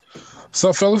What's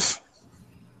up, fellas?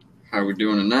 How we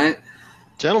doing tonight?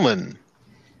 Gentlemen.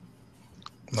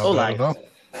 No doubt at all.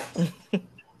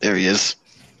 There he is.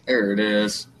 There it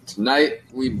is. Tonight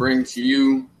we bring to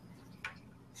you,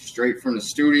 straight from the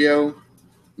studio,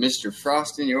 Mr.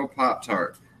 Frosted Your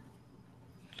Pop-Tart.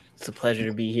 It's a pleasure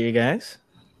to be here, guys.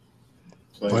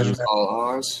 Pleasure's all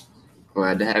ours.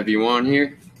 Glad to have you on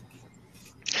here.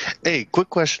 Hey, quick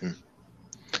question.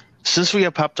 Since we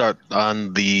have Poptart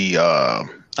on the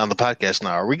podcast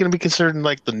now, are we going to be considered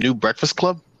like the new Breakfast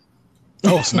Club?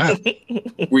 Oh, snap.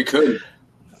 We could.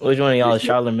 Which one of y'all is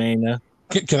Charlemagne now?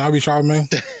 Can I be Charlemagne?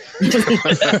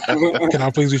 Can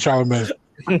I please be Charlemagne?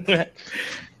 I'm Wait,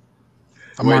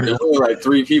 already there's only like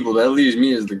 3 people. That leaves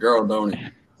me as the girl, don't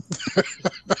it?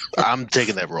 I'm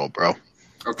taking that role, bro.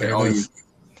 Okay, There all it you. is.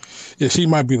 Yeah, she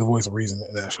might be the voice of reason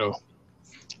in that show.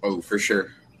 Oh, for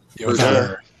sure. Yeah, For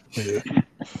sure. yeah,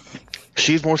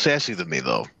 She's more sassy than me,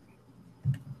 though.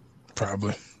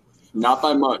 probably. Not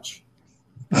by much.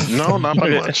 No, not by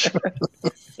much.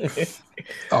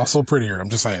 Also prettier. I'm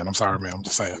just saying. I'm sorry, man. I'm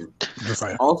just saying.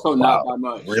 Also, not by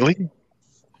much. Really?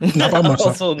 Not by much.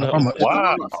 Also, Not no. by much.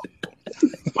 Wow.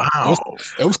 Wow.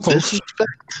 It was close.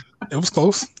 Disrespect. It was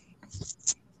close.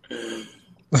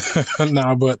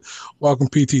 Nah, but welcome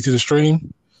PT to the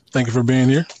stream. Thank you for being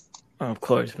here. Of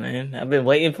course, man. I've been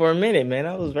waiting for a minute, man.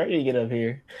 I was ready to get up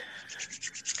here.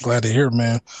 Glad to hear it,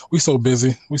 man. We so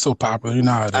busy. We so popular. You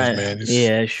know how it is, man. Just-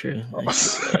 Yeah, that's true.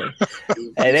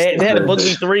 Hey, they had to book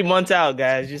me 3 months out,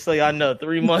 guys. Just so y'all know,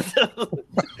 3 months out.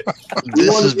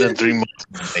 This has been 3 months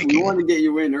in the We making. wanted to get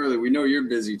you in early. We know you're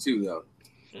busy too, though.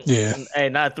 Yeah. Hey,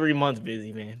 not 3 months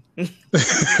busy, man. I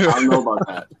don't know about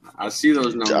that. I see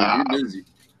those numbers. You're busy.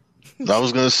 I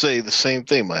was going to say the same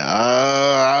thing, man.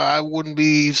 I wouldn't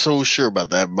be so sure about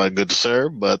that, my good sir.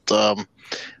 But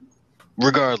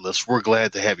regardless, we're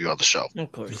glad to have you on the show.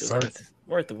 Of course. Yes, It's sir.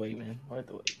 worth the wait, man. Worth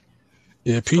the wait.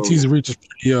 Yeah, PT's reach is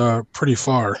pretty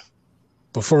far.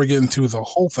 Before we get into the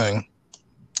whole thing,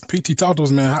 PT, talk to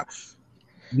us, man.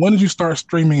 When did you start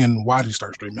streaming and why did you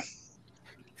start streaming?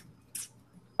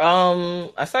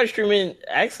 I started streaming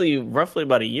actually roughly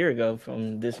about a year ago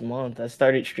from this month. I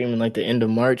started streaming like the end of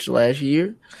March last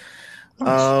year.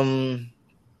 Nice.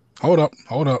 Hold up.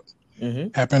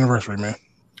 Mhm. Happy anniversary, man.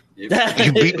 You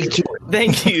beat me to it.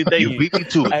 Thank you. Thank You you. beat me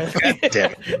to it. God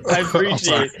damn it. I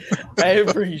appreciate it. I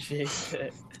appreciate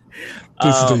that.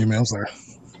 Please continue, man. I'm sorry.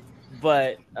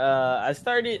 But I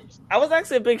was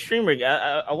actually a big streamer.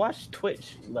 I watched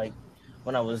Twitch like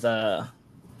when I was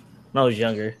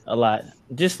younger a lot.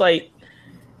 Just like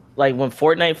when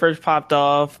Fortnite first popped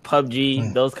off,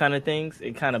 PUBG, those kind of things,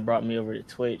 it kind of brought me over to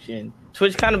Twitch, and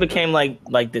Twitch kind of became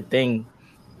like the thing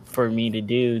for me to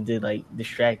do to like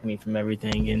distract me from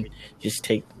everything and just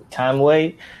take time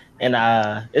away. And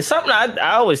it's something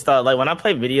I always thought, like when I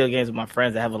play video games with my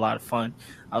friends, I have a lot of fun.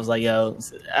 I was like,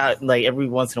 like every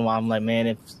once in a while, I'm like, man,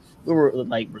 if we were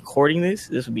like recording this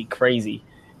would be crazy,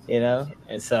 you know?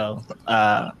 And so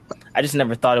I just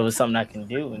never thought it was something I can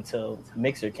do until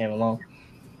Mixer came along.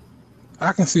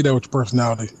 I can see that with your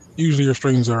personality. Usually your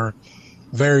streams are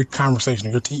very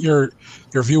conversational. Your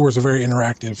viewers are very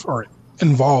interactive or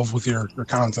involved with your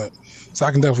content. So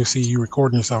I can definitely see you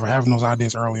recording yourself or having those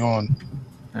ideas early on.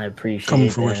 I appreciate Coming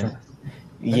that. fruition.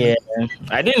 Yeah,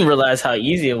 I didn't realize how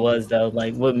easy it was though.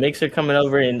 Like with Mixer coming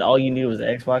over and all you need was an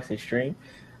Xbox to stream.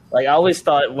 Like I always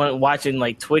thought when watching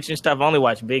like Twitch and stuff, I only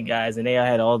watched big guys and they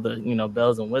had all the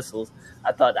bells and whistles.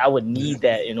 I thought I would need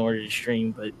that in order to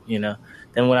stream, but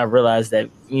then when I realized that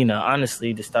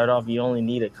honestly to start off you only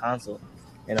need a console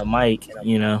and a mic.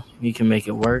 You can make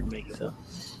it work. So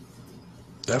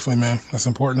Definitely, man. That's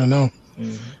important to know.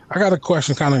 mhm. I got a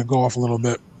question, kind of go off a little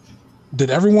bit.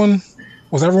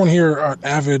 Was everyone here an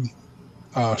avid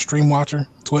stream watcher,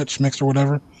 Twitch, Mixer,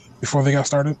 whatever, before they got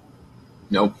started?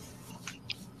 Nope.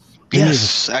 Me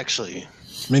Yes, actually.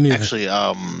 Me neither. Actually,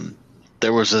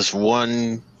 there was this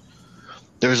one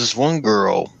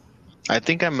girl. I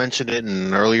think I mentioned it in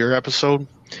an earlier episode.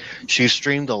 She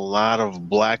streamed a lot of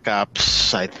Black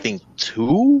Ops, I think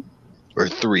 2 or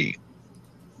 3.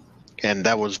 And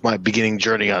that was my beginning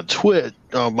journey on Twitch.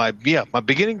 My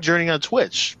beginning journey on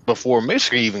Twitch before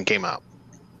Mixer even came out.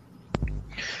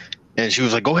 And she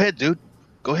was like, "Go ahead, dude.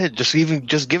 Go ahead. Just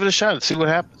give it a shot and see what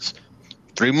happens."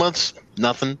 3 months,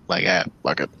 nothing. Like,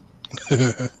 fuck it.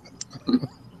 I'm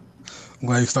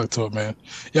glad you stuck to it, man.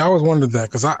 Yeah, I always wondered that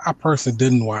because I personally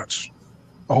didn't watch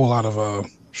a whole lot of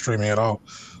streaming at all.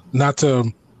 Not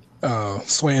to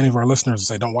sway any of our listeners to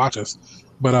say don't watch us,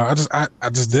 but I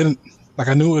just didn't. Like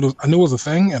I knew it was a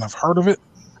thing, and I've heard of it.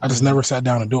 I just never sat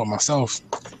down and do it myself.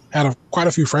 Had quite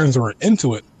a few friends that were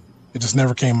into it. It just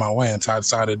never came my way until I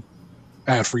decided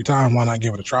I had free time, why not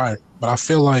give it a try? But I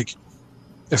feel like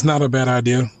it's not a bad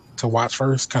idea to watch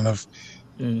first, kind of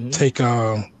take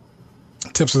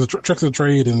tips of the tricks of the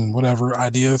trade and whatever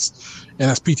ideas. And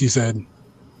as PT said,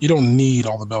 you don't need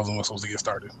all the bells and whistles to get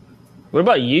started. What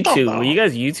about YouTube? Were you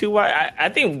guys YouTube? I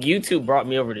think YouTube brought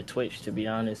me over to Twitch, to be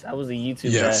honest. I was a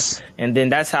YouTube guy. And then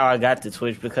that's how I got to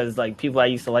Twitch, because like people I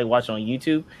used to like watch on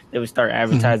YouTube, they would start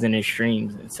advertising their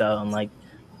streams. And so I'm like,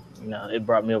 it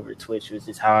brought me over to Twitch, which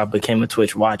is how I became a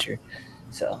Twitch watcher.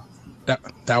 So that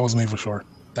was me for sure.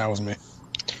 That was me.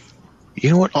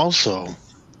 You know what? Also,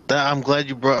 I'm glad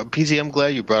you brought PC. I'm glad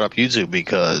you brought up YouTube,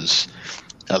 because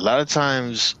a lot of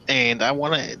times, and I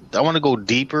want to go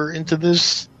deeper into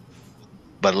this,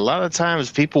 but a lot of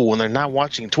times people, when they're not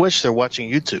watching Twitch, they're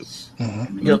watching YouTube.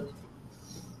 Yep.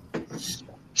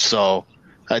 So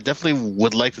I definitely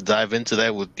would like to dive into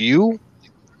that with you,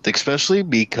 especially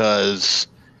because,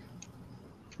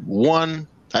 one,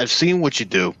 I've seen what you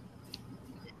do.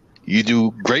 You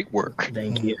do great work.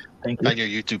 Thank you. On your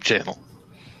YouTube channel.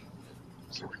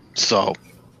 So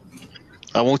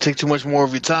I won't take too much more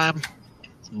of your time,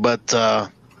 but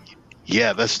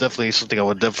yeah, that's definitely something I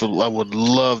would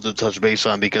love to touch base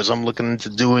on, because I'm looking into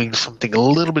doing something a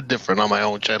little bit different on my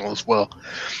own channel as well.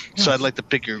 So I'd like to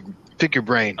pick your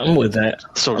brain. I'm with that.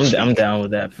 So I'm down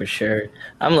with that for sure.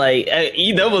 I'm like,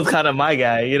 E-Double's kind of my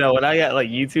guy. When I got like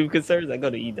YouTube concerns, I go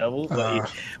to E-Double.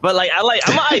 But like,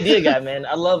 I'm an idea guy, man.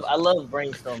 I love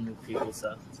brainstorming with people.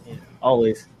 So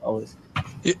always.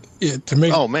 Yeah, to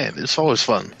make man, it's always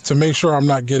fun. To make sure I'm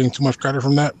not getting too much credit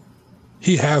from that,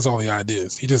 he has all the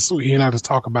ideas. He and I just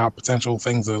talk about potential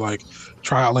things to like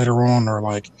try out later on, or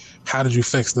like, how did you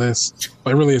fix this?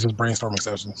 But it really is just brainstorming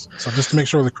sessions. So just to make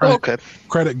sure the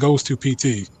credit goes to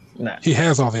PT. Nah. He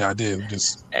has all the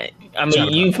ideas. I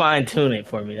mean, you fine tune it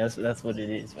for me. That's what it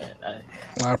is, man.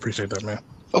 I appreciate that, man.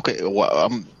 Okay,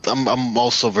 well, I'm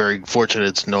also very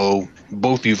fortunate to know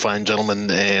both you fine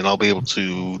gentlemen, and I'll be able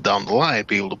to, down the line,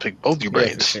 be able to pick both your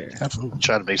brains. Yeah, sure. Absolutely.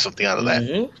 Try to make something out of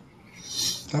that.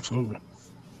 Absolutely.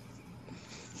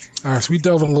 All right, so we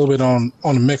delved a little bit on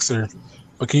the Mixer,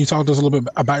 but can you talk to us a little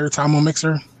bit about your time on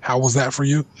Mixer? How was that for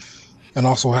you? And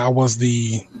also, how was I'm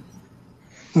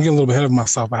getting a little bit ahead of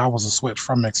myself, but how was the switch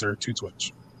from Mixer to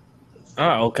Twitch?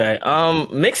 Oh, okay.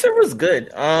 Mixer was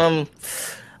good. I'm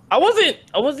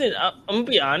gonna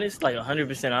be honest, like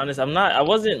 100% honest. I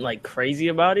wasn't like crazy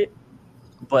about it,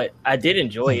 but I did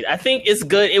enjoy it. I think it's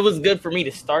good. It was good for me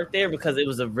to start there because it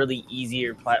was a really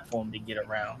easier platform to get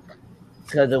around,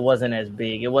 because it wasn't as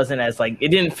big. It wasn't as like, it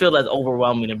didn't feel as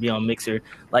overwhelming to be on Mixer.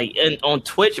 Like, and on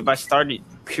Twitch, if I started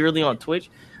purely on Twitch,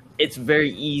 it's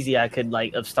very easy. I could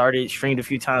like have streamed a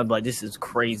few times, but like, this is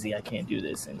crazy. I can't do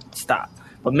this, and stop.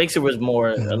 But Mixer was a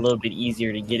little bit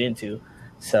easier to get into.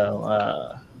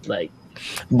 So,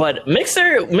 but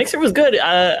Mixer was good.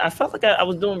 I felt like I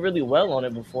was doing really well on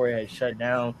it before it had shut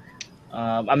down.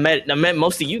 I met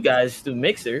most of you guys through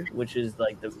Mixer, which is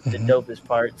like the dopest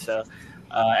part. So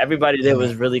everybody there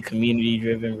was really community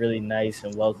driven, really nice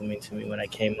and welcoming to me when I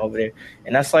came over there.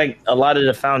 And that's like a lot of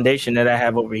the foundation that I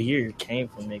have over here came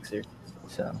from Mixer.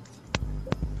 So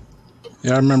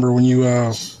yeah, I remember when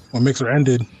when Mixer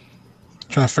ended,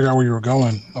 trying to figure out where you were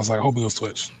going. I was like, I hope it was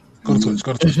Twitch. Go to Twitch.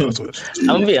 Go to Twitch. I'm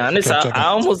gonna be honest. I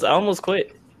almost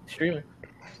quit streaming.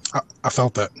 I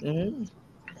felt that. Mm-hmm.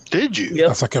 Did you? Yep.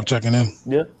 That's why I kept checking in.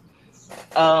 Yeah.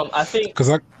 I think.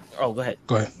 Oh, go ahead.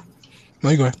 Go ahead. No,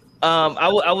 you go ahead. I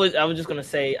was just gonna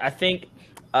say, I think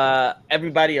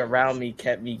everybody around me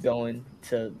kept me going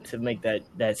to make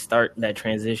that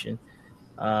transition,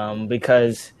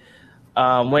 because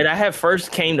when I had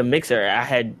first came to Mixer, I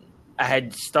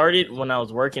had started when I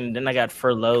was working, and then I got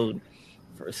furloughed,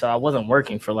 so I wasn't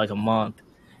working for like a month,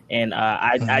 and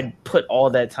I put all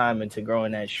that time into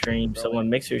growing that stream. So when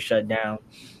Mixer shut down,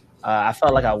 I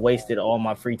felt like I wasted all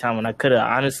my free time when I could have,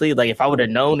 honestly, like if I would have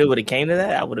known it would have came to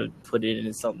that, I would have put it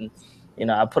into something.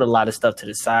 I put a lot of stuff to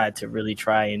the side to really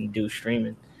try and do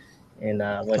streaming. And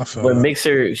when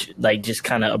Mixer like just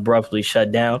kind of abruptly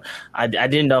shut down, I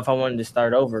didn't know if I wanted to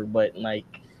start over, but like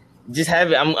just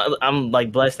have it. I'm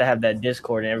like blessed to have that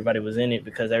Discord and everybody was in it,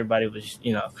 because everybody was,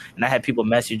 and I had people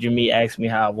messaging me, asking me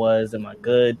how I was, am I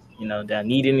good? Did I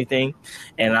need anything?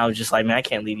 And I was just like, man, I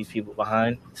can't leave these people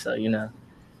behind. So,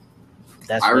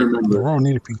 that's I remember. We're all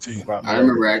needed PT. I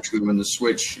remember actually when the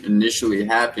switch initially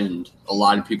happened, a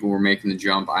lot of people were making the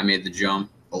jump. I made the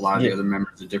jump. A lot of the other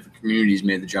members of different communities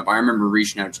made the jump. I remember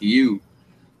reaching out to you,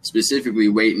 specifically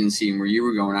waiting and seeing where you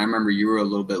were going. I remember you were a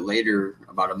little bit later,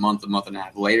 about a month and a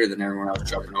half later than everyone else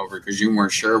jumping over, because you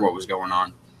weren't sure what was going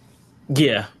on.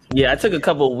 Yeah. Yeah, I took a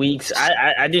couple of weeks.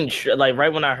 I didn't like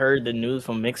right when I heard the news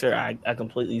from Mixer, I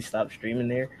completely stopped streaming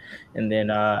there, and then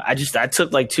I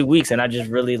took like 2 weeks, and I just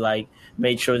really like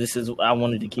made sure this is I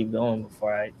wanted to keep going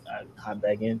before I hop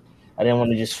back in. I didn't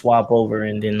want to just swap over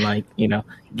and then like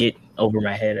get over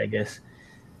my head, I guess.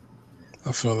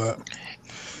 I feel that.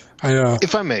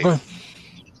 If I may,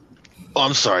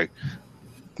 I'm sorry.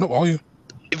 No, all you.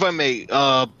 If I may,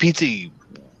 PT,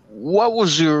 what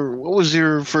was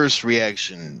your first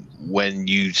reaction when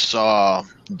you saw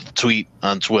the tweet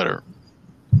on Twitter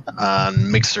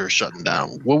on Mixer shutting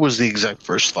down? What was the exact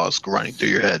first thoughts running through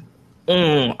your head?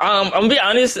 I'm gonna be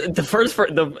honest.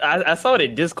 I saw it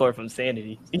in Discord from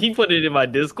Sanity. He put it in my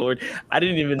Discord. I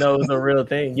didn't even know it was a real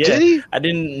thing. Yeah, Did he? I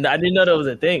didn't know that was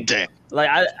a thing. Damn. Like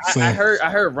I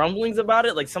heard rumblings about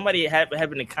it. Like somebody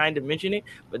happened to kind of mention it,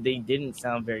 but they didn't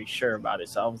sound very sure about it.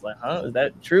 So I was like, "Huh, is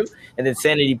that true?" And then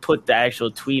Sanity put the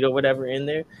actual tweet or whatever in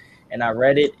there, and I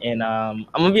read it. And I'm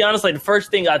gonna be honest. Like the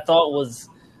first thing I thought was,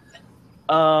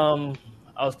 I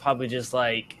was probably just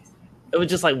like. It was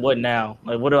just like, what now?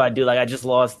 Like, what do I do? Like, I just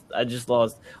lost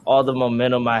all the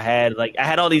momentum I had. Like, I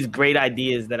had all these great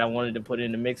ideas that I wanted to put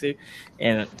in the Mixer,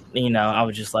 and I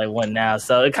was just like, what now?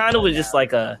 So it kind of was just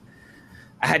like I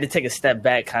had to take a step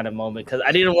back kind of moment because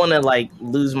I didn't want to like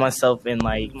lose myself in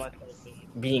like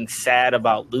being sad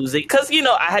about losing. Because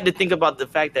I had to think about the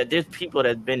fact that there's people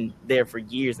that've been there for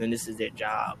years and this is their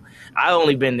job. I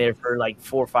only been there for like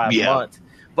 4 or 5 months.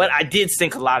 But I did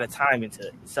sink a lot of time into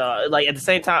it. So, like, at the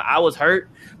same time, I was hurt,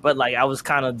 but, like, I was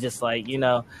kind of just like,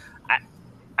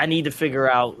 I need to figure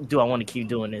out, do I want to keep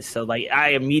doing this? So, like,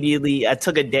 I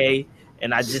took a day,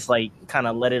 and I just, like, kind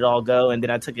of let it all go. And then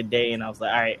I took a day, and I was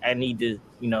like, all right, I need to,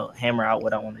 hammer out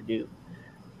what I want to do.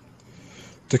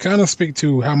 To kind of speak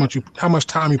to how much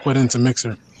time you put into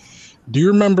Mixer, do you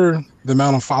remember the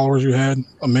amount of followers you had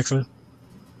on Mixer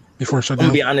before it shut down?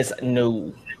 To be honest,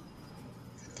 no.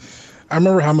 I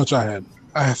remember how much I had.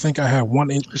 I think I had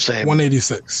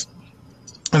 186.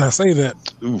 And I say that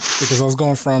because I was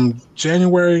going from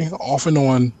January off and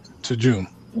on to June.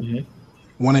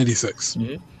 186.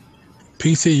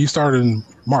 PT, you started in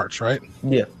March, right?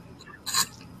 Yeah.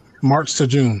 March to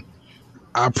June.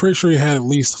 I'm pretty sure you had at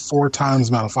least 4 times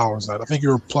the amount of followers. I think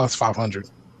you were plus 500.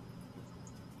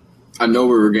 I know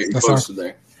we were getting close to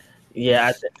there.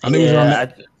 Yeah. I knew you were on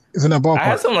that. Is in that ballpark. I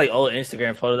had some like old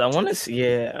Instagram photos. I want to see.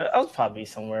 Yeah, I was probably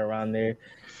somewhere around there.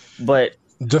 But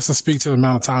just to speak to the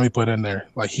amount of time he put in there,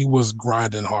 like he was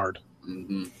grinding hard.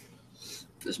 Mm-hmm.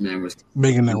 This man was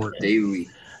making that work daily.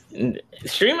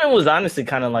 Streaming was honestly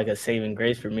kind of like a saving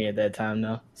grace for me at that time,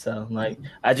 though. So like,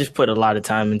 I just put a lot of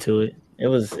time into it. It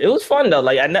was fun though.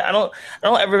 Like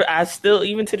I still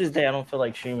even to this day I don't feel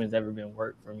like streaming's ever been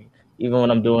work for me. Even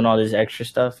when I'm doing all this extra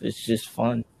stuff, it's just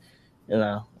fun.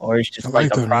 Or it's just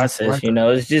like a process,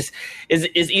 it's just,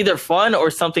 it's either fun or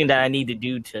something that I need to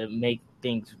do to make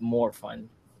things more fun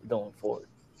going forward.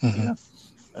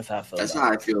 That's how I feel. That's how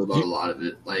I feel about a lot of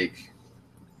it. Like,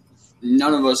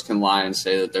 none of us can lie and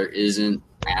say that there isn't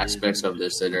aspects of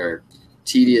this that are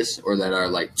tedious or that are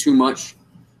like too much.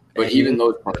 But even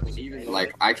those parts,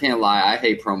 like, I can't lie, I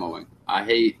hate promoing. I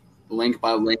hate link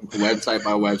by link, website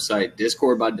by website,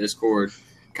 Discord by Discord,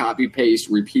 copy, paste,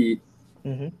 repeat.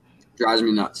 Drives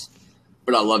me nuts,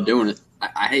 but I love doing it.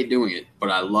 I hate doing it, but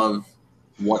I love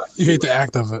what you hate the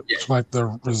act of it. Yeah. Like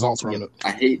the results from it. I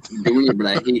hate doing it, but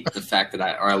I hate the fact that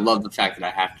I love the fact that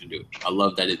I have to do it. I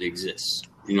love that it exists.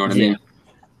 You know what I mean?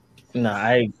 No,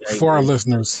 I for our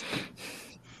listeners,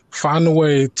 find a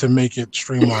way to make it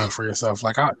streamlined for yourself.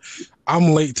 Like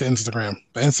I'm late to Instagram.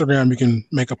 But Instagram, you can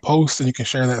make a post and you can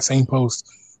share that same post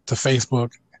to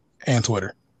Facebook and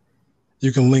Twitter.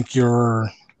 You can link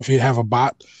if you have a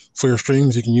bot for your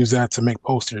streams, you can use that to make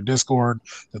posts to your Discord,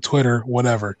 to Twitter,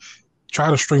 whatever. Try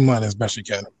to streamline as best you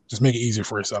can. Just make it easier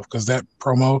for yourself because that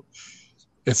promo,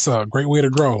 it's a great way to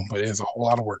grow, but it's a whole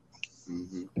lot of work.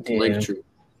 Linktree.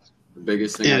 The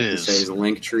biggest thing I can say is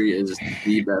Linktree is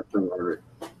the best thing ever.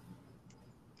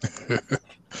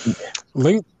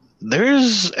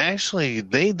 There's actually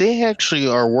they actually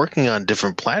are working on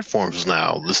different platforms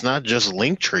now. It's not just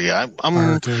Linktree.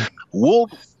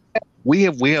 We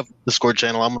have Discord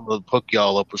channel. I'm gonna hook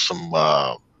y'all up with some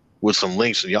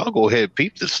links, and y'all go ahead and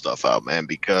peep this stuff out, man,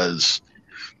 because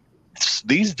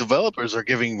these developers are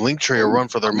giving Linktree a run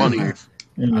for their money. I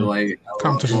like it.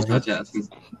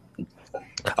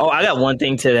 Oh, I got one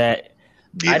thing to that.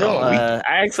 Yeah,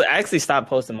 I actually stopped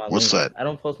posting my links. What's that? I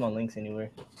don't post my links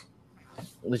anywhere,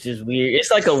 which is weird.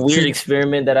 It's like a weird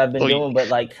experiment that I've been doing, but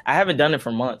like I haven't done it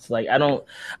for months. Like I don't.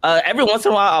 Every once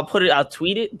in a while, I'll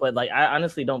tweet it, but like I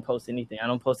honestly don't post anything. I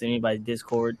don't post anybody's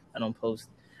Discord. I don't post.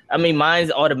 I mean, mine's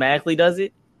automatically does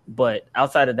it, But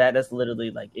outside of that, that's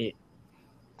literally like it.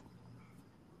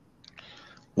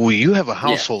 Well, you have a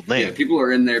household name. Yeah, people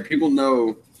are in there. People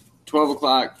know 12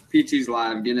 o'clock, PT's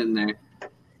live, get in there.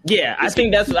 Yeah, I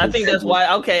think that's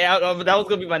why. Okay, that was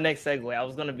gonna be my next segue. I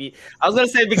was gonna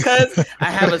say because I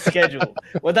have a schedule.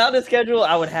 Without the schedule,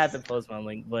 I would have to post my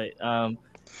link. But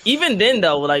even then,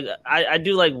 though, like I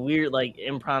do like weird, like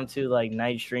impromptu, like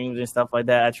night streams and stuff like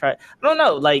that. I don't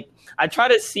know, like I try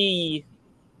to see.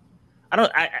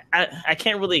 I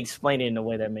can't really explain it in a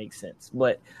way that makes sense.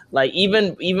 But like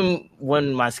even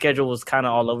when my schedule was kind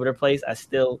of all over the place, I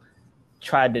still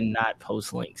tried to not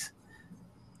post links.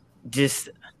 Just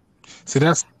see,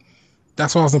 that's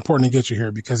why it's important to get you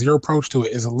here, because your approach to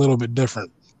it is a little bit different,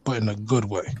 but in a good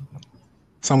way.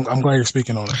 So I'm glad you're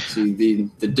speaking on it. See,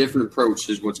 the different approach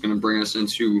is what's going to bring us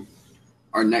into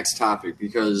our next topic,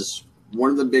 because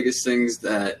one of the biggest things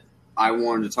that I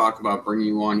wanted to talk about bringing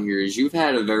you on here is you've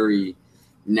had a very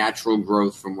natural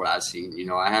growth from what I've seen. You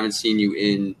know, I haven't seen you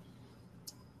in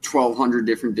 1,200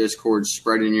 different Discords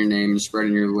spreading your name and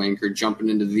spreading your link or jumping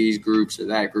into these groups or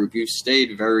that group. You've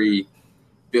stayed very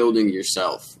building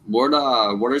yourself. What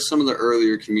are some of the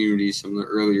earlier communities, some of the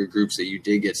earlier groups that you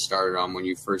did get started on when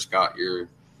you first got your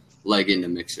leg into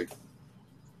Mixer?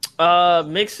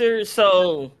 Mixer.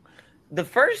 So the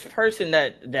first person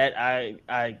that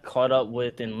I caught up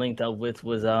with and linked up with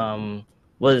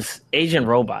was Asian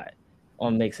Robot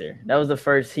on Mixer. That was the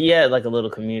first. He had like a little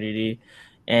community,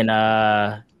 and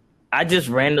he just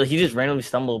randomly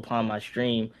stumbled upon my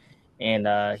stream,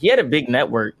 and he had a big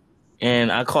network,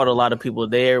 and I caught a lot of people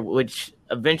there, which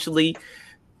eventually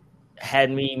had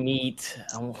me meet.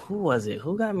 Who was it?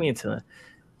 Who got me into it?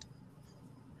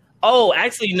 Oh,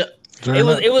 actually, no,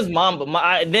 it was Mamba.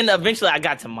 Then eventually I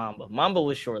got to Mamba. Mamba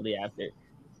was shortly after.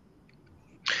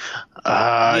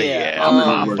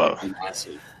 Mamba.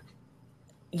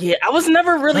 Yeah, I was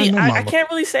never really. I can't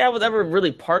really say I was ever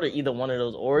really part of either one of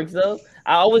those orgs though.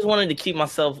 I always wanted to keep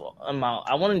myself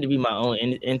I wanted to be my own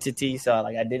entity, so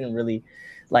like I didn't really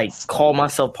like call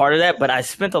myself part of that. But I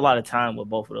spent a lot of time with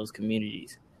both of those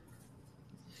communities.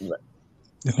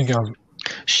 I think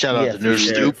shout out to Nurse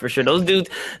Stu for sure. Those dudes,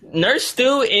 Nurse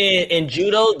Stu and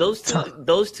Judo,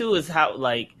 those two is how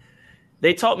like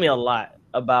they taught me a lot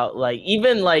about like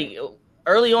even like.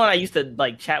 Early on, I used to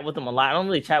like chat with them a lot. I don't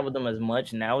really chat with them as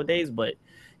much nowadays, but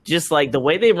just like the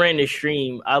way they ran the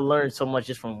stream, I learned so much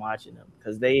just from watching them,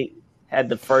 because they were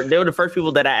the first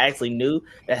people that I actually knew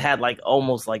that had like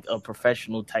almost like a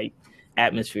professional type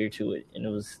atmosphere to it, and it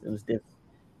was different.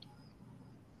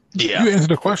 Yeah, you answered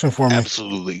the question for me.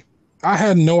 Absolutely. I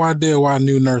had no idea why I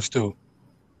knew Nurse too.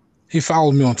 He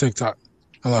followed me on TikTok.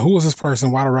 I'm like, who is this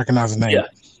person? Why do I recognize his name? Yeah.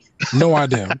 No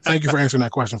idea. Thank you for answering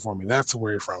that question for me. That's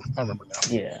where you're from. I remember now.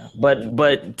 Yeah,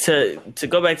 but to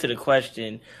go back to the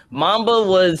question, Mamba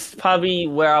was probably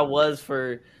where I was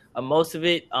for most of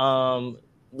it.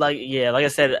 Like I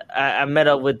said, I met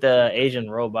up with the Asian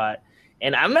Robot,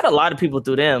 and I met a lot of people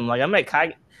through them. Like I met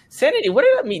Sanity. What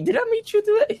did I meet? Did I meet you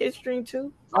through his stream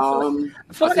too? I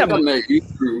think I met you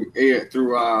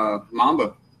through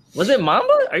Mamba. Was it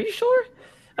Mamba? Are you sure?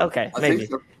 Okay, maybe.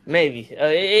 So. Maybe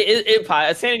it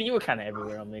probably Sanity. You were kind of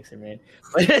everywhere on Mixer, man.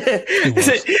 So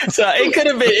it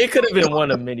could have been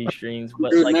one of many streams,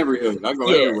 but like neighborhood, I go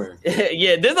everywhere.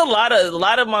 Yeah, there's a lot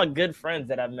of my good friends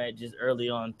that I met just early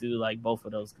on through like both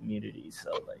of those communities.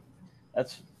 So like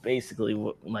that's basically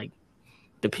what like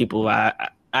the people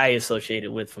I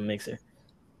associated with from Mixer.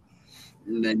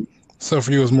 And then, so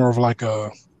for you, it was more of like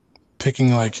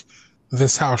picking like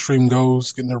this how stream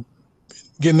goes, getting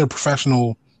their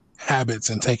professional habits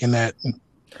and taking that and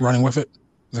running with it.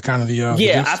 Is it kind of the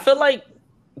I feel like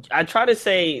I try to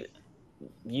say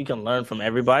you can learn from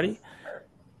everybody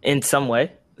in some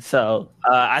way. So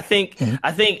I think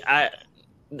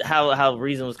how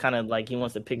Reason was kind of like he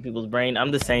wants to pick people's brain.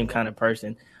 I'm the same kind of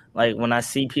person. Like when I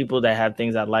see people that have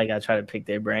things I like, I try to pick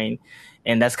their brain,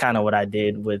 and that's kind of what I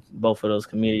did with both of those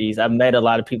communities. I met a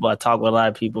lot of people. I talked with a lot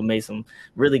of people, made some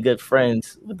really good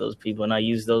friends with those people, and I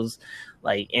use those.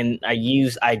 And I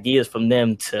use ideas from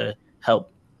them to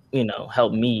help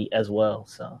me as well.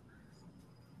 So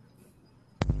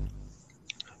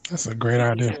that's a great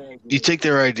idea. You take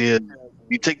their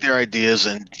ideas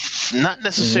and not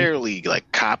necessarily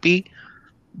like copy,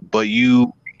 but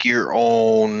you make your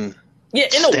own. Yeah,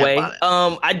 in a way.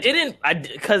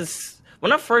 Because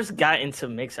when I first got into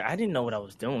Mixer, I didn't know what I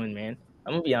was doing, man.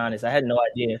 I'm gonna be honest. I had no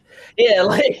idea. Yeah,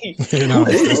 like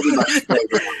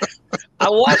I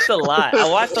watched a lot. I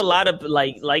watched a lot of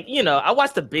I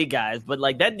watched the big guys, but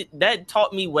like that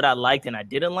taught me what I liked and I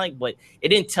didn't like, but it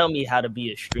didn't tell me how to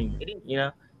be a streamer.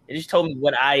 It just told me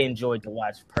what I enjoyed to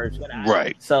watch personally.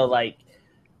 Right. So like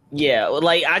Yeah,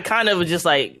 like I kind of was just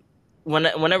like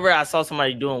whenever I saw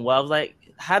somebody doing well, I was like,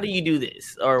 how do you do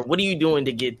this? Or what are you doing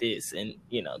to get this? And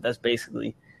that's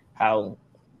basically how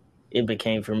it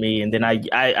became for me. And then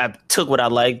I took what I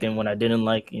liked, and what I didn't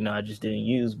like, I just didn't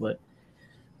use. But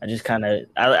I just kind of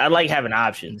I like having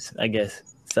options, I guess.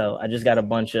 So I just got a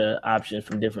bunch of options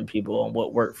from different people on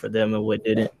what worked for them and what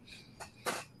didn't.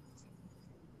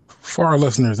 For our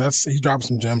listeners, he dropped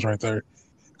some gems right there.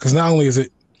 Because not only is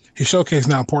it, he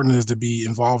showcased how important it is to be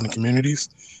involved in communities.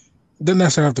 It doesn't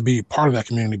necessarily have to be part of that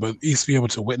community, but at least be able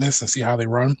to witness and see how they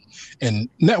run and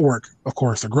network, of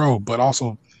course, to grow, but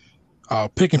also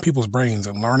picking people's brains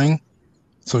and learning.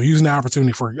 So using the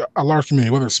opportunity for a large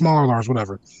community, whether it's small or large,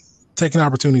 whatever, taking the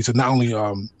opportunity to not only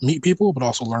meet people, but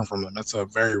also learn from them. That's a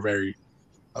very, very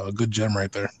good gem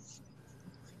right there.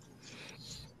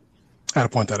 I had to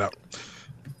point that out.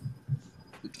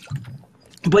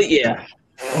 But yeah.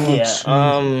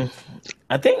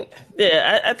 I think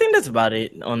that's about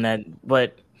it on that.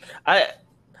 But I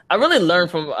really learned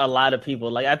from a lot of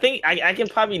people. Like I think I can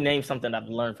probably name something I've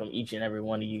learned from each and every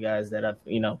one of you guys that I've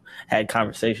had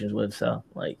conversations with. So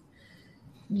like,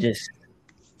 just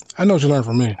I know what you learned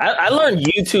from me. I learned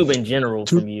YouTube in general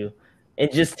from you,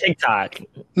 and just TikTok.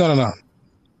 No.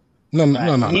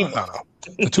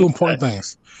 The two important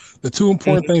things. The two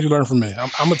important things you learn from me.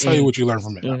 I'm gonna tell you what you learned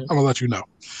from me. I'm gonna let you know.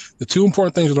 The two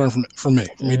important things you learned from me,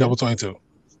 Double 22,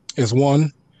 is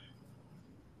one,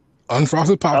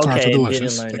 unfrosted Poptarts are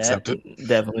delicious. Accept it.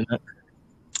 Definitely not.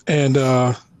 And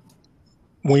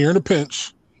when you're in a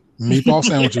pinch, meatball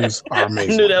sandwiches are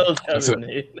amazing. I knew that was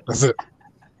coming. That's it.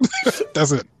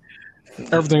 That's it.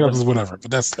 Everything else is whatever. But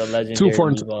that's two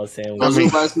important. Those are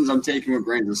lessons I'm taking with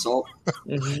grains of salt.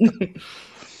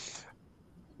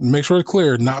 Make sure it's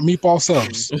clear, not meatball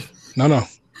subs. No.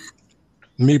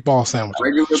 Meatball sandwich.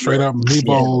 Straight up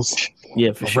meatballs.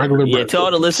 Yeah, for sure. Regular bread. To all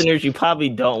the listeners, you probably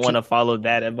don't want to follow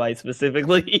that advice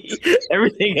specifically.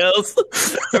 Everything else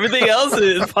is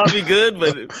probably good,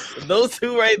 but those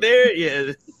two right there,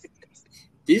 yeah.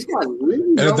 These guys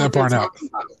really edit that part out.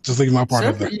 Just leave my part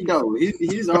out there.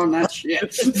 He's on that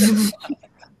shit.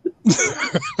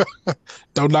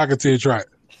 Don't knock it till you try it.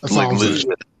 That's all I'm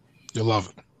saying. You'll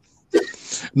love it.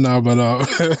 No, but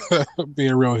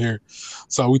being real here.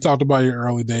 So we talked about your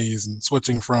early days and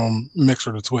switching from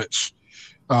Mixer to Twitch.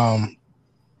 When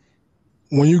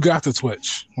you got to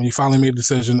Twitch, when you finally made the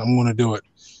decision, I'm going to do it,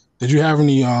 did you have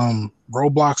any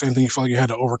roadblocks, anything you felt like you had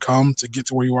to overcome to get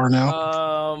to where you are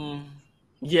now?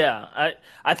 Yeah,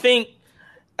 I think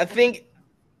everything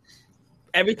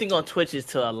on Twitch is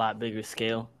to a lot bigger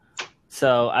scale.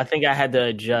 So I think I had to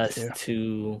adjust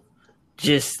to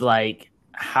just like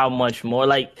how much more.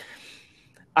 Like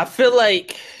I feel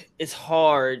like it's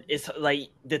hard. It's like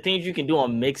the things you can do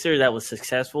on Mixer that was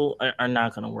successful are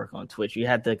not going to work on Twitch. You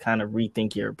have to kind of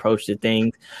rethink your approach to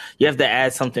things. You have to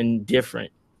add something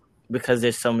different because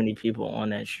there's so many people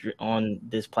on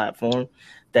this platform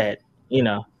that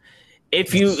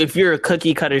if you're a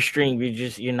cookie cutter stream,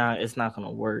 it's not going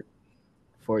to work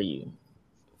for you.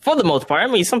 For the most part. I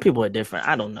mean, some people are different.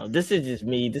 I don't know. This is just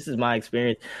me. This is my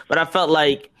experience. But I felt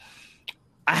like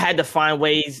I had to find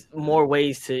more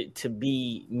ways to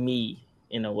be me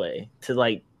in a way, to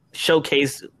like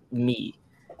showcase me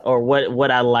or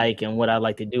what I like and what I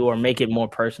like to do, or make it more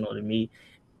personal to me,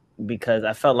 because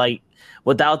I felt like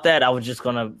without that, I was just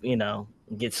going to,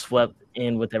 get swept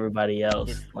in with everybody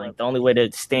else. Like the only way to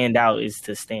stand out is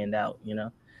to stand out, Yeah,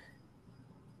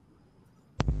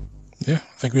 I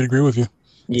think we'd agree with you.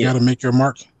 You got to make your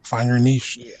mark, find your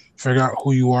niche, figure out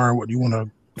who you are, what you want to.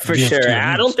 For sure.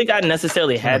 I don't think I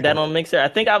necessarily had that on Mixer. I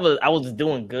think I was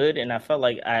doing good, and I felt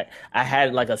like I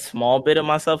had like a small bit of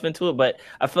myself into it, but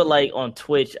I felt like on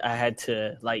Twitch I had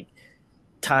to like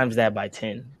times that by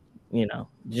 10,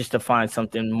 just to find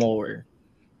something more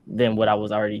than what I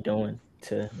was already doing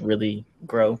to really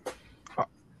grow.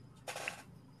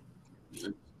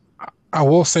 I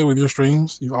will say with your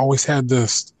streams, you've always had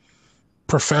this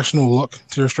professional look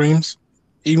to your streams.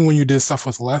 Even when you did stuff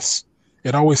with less,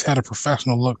 it always had a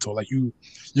professional look to it. Like you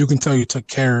can tell you took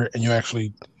care and you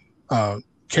actually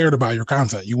cared about your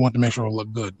content. You want to make sure it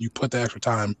looked good. You put the extra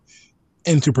time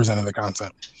into presenting the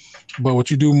content. But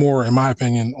what you do more, in my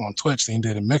opinion, on Twitch than you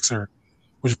did in Mixer,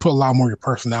 was you put a lot more of your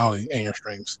personality in your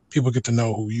streams. People get to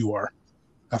know who you are.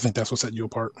 I think that's what set you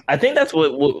apart. I think that's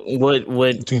what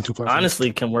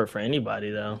honestly can work for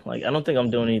anybody though. Like I don't think I'm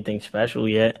doing anything special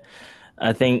yet.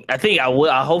 I think I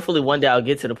will. Hopefully one day I'll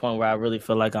get to the point where I really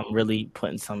feel like I'm really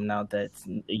putting something out that's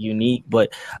unique.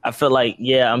 But I feel like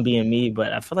I'm being me.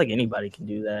 But I feel like anybody can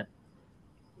do that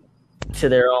to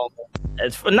their own.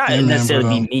 It's not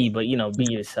necessarily be me, but be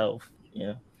yourself.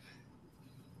 Yeah.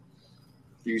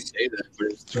 You say that, but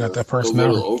it's You got that the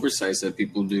personality. little oversights that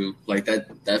people do, like that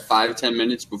 5-10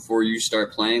 minutes before you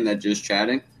start playing, that just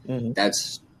chatting. Mhm.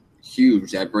 That's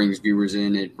huge. That brings viewers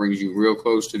in. It brings you real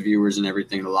close to viewers and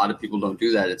everything. And a lot of people don't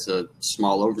do that. It's a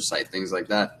small oversight, things like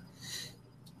that.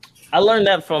 I learned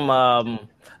that from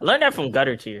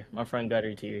Gutter Tier, my friend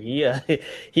Gutter Tier.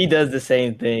 He does the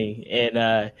same thing, and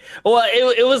well,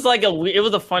 it was like it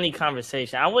was a funny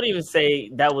conversation. I wouldn't even say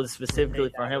that was specifically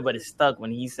for him, but it stuck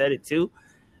when he said it too.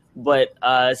 But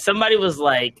somebody was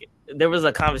like, there was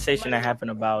a conversation that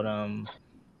happened about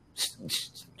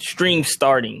stream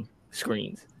starting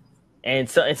screens, and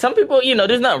some people,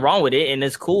 there's nothing wrong with it, and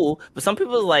it's cool. But some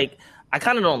people like, I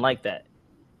kind of don't like that,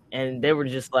 and they were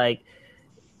just like,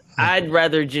 I'd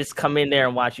rather just come in there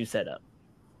and watch you set up,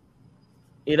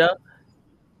 and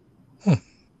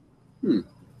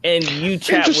you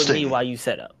chat with me while you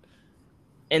set up,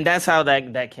 and that's how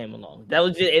that came along. That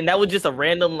was just a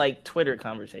random like Twitter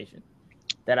conversation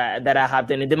that I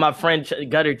hopped in, and then my friend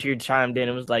Gutter Tier chimed in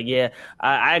and was like, "Yeah,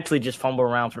 I actually just fumbled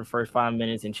around for the first 5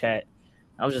 minutes in chat."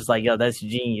 I was just like, "Yo, that's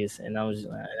genius," and I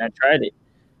tried it.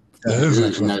 That is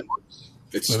actually.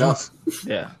 It's stuff.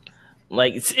 Yeah.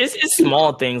 Like it's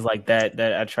small things like that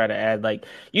I try to add. Like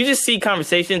you just see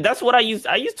conversation. That's what I use.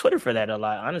 I use Twitter for that a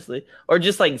lot, honestly, or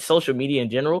just like social media in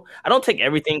general. I don't take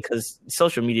everything because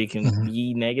social media can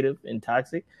be negative and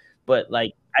toxic, but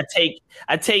like I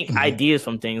take ideas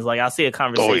from things. Like I'll see a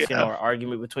conversation or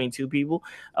argument between two people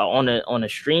on a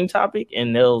stream topic,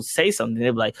 and they'll say something.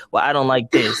 They'll be like, "Well, I don't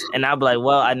like this," and I'll be like,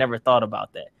 "Well, I never thought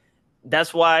about that."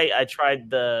 That's why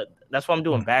that's why I'm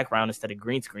doing background instead of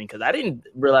green screen, because I didn't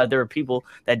realize there were people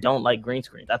that don't like green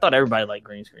screens. I thought everybody liked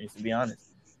green screens, to be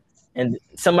honest. And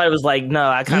somebody was like, "No,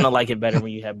 I kind of like it better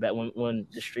when you have when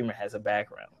the streamer has a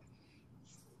background."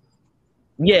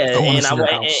 Yeah, and I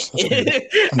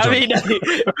mean,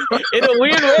 in a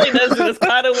weird way, that's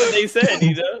kind of what they said.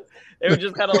 They were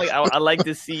just kind of like, I like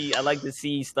to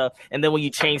see stuff, and then when you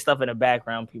change stuff in the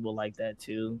background, people like that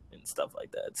too, and stuff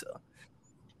like that. So.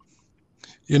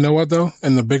 You know what though?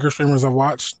 In the bigger streamers I've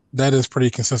watched, that is pretty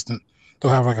consistent.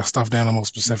 They'll have like a stuffed animal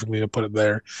specifically to put it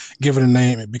there, give it a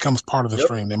name. It becomes part of the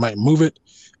stream. They might move it,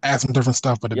 add some different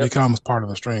stuff, but it becomes part of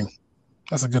the stream.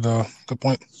 That's a good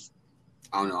point.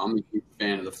 I don't know. I'm a huge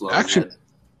fan of the flow. Actually,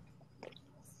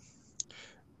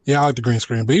 yeah, I like the green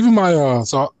screen. But even my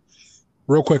so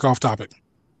real quick off topic,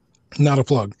 not a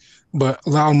plug, but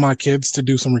allowing my kids to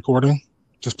do some recording,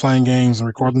 just playing games and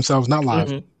record themselves, not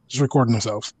live, just recording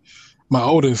themselves. My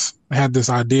oldest had this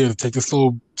idea to take this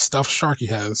little stuffed shark he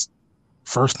has,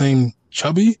 first name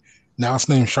Chubby, now it's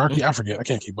named Sharky. I forget, I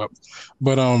can't keep up.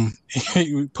 But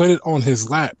he put it on his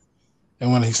lap,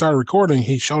 and when he started recording,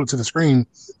 he showed it to the screen.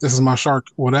 This is my shark,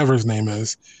 whatever his name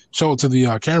is. Showed it to the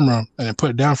camera, and then put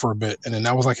it down for a bit, and then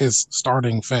that was like his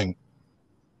starting thing.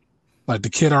 Like the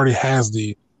kid already has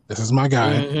this is my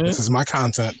guy, this is my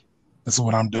content, this is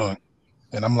what I'm doing,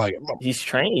 and I'm like, he's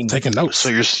trained, taking notes. So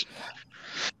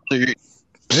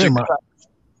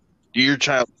your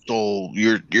child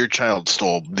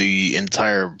stole the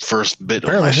entire first bit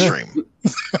of my stream.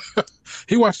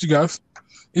 He watched you guys.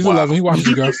 He's 11. He watched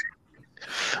you guys.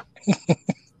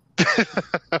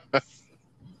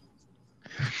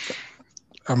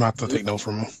 I'm not to take notes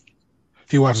from him.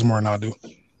 He watches more than I do.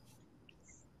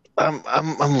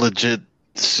 I'm legit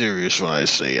serious when I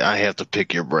say I have to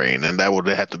pick your brain, and that would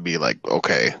have to be like,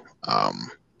 okay,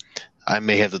 I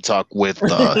may have to talk with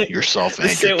yourself and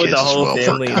your kids as well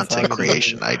for content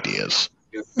creation ideas.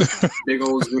 Big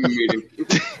old Zoom meeting.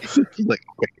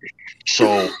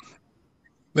 So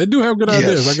they do have good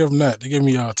ideas. I give them that. They give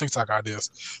me TikTok ideas.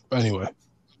 But anyway,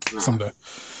 someday.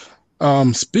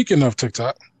 Speaking of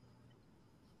TikTok,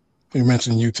 you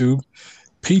mentioned YouTube.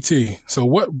 PT. So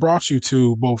what brought you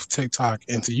to both TikTok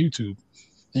and to YouTube?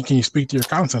 And can you speak to your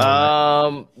content?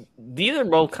 These are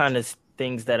both kind of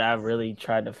things that I've really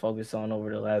tried to focus on over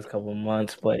the last couple of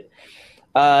months, but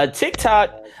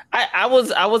TikTok, I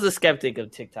was a skeptic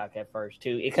of TikTok at first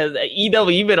too, because EW,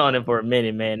 you've been on it for a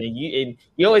minute, man, and you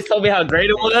always told me how great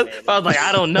it was. But I was like,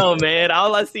 I don't know, man.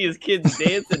 All I see is kids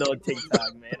dancing on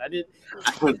TikTok, man. That's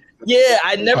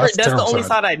the only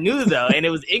side I knew though, and it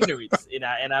was ignorance, and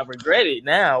I regret it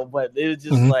now. But it was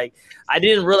just like I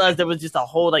didn't realize there was just a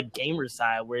whole like gamer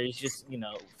side where it's just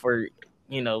for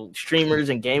streamers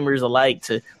and gamers alike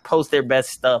to post their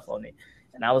best stuff on it.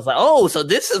 And I was like, oh, so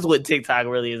this is what TikTok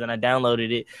really is. And I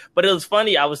downloaded it. But it was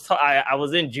funny. I was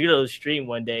in Judo's stream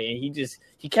one day, and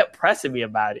he kept pressing me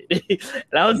about it.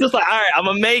 And I was just like, all right, I'm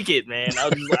going to make it, man. I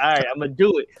was just like, all right, I'm going to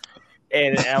do it.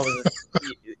 And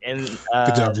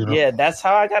good job, Judo. Yeah, that's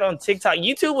how I got on TikTok.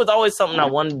 YouTube was always something I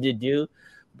wanted to do.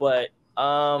 But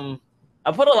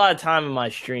I put a lot of time in my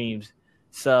streams,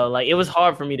 so like it was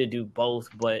hard for me to do both.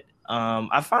 But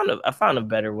I found a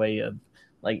better way of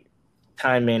like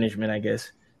time management, I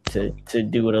guess, to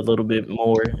do it a little bit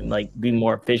more and like be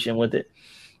more efficient with it.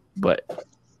 But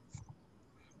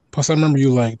plus, I remember you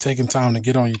like taking time to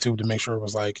get on YouTube to make sure it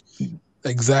was like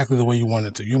exactly the way you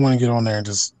wanted to. You want to get on there and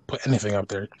just put anything up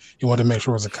there. You want to make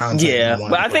sure it was a content. Yeah,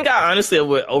 but I think I honestly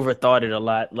would overthought it a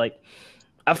lot. Like,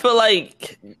 I feel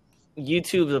like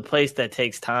YouTube's a place that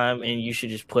takes time, and you should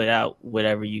just put out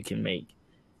whatever you can make,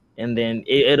 and then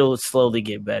it'll slowly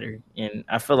get better. And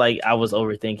I feel like I was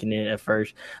overthinking it at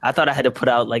first. I thought I had to put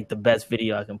out like the best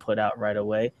video I can put out right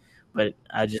away, but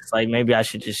I just like maybe I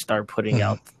should just start putting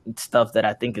out stuff that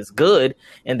I think is good,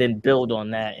 and then build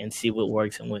on that and see what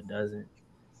works and what doesn't.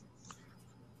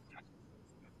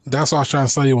 That's what I was trying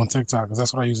to tell you on TikTok, because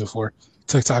that's what I use it for.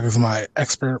 TikTok is my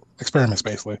experiments,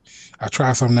 basically. I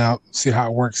try something out, see how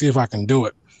it works, see if I can do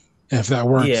it. And if that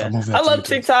works, I move that I love YouTube.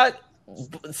 TikTok,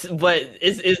 but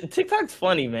it's TikTok's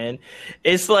funny, man.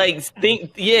 It's like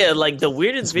like the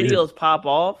weirdest videos pop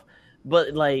off,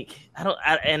 but like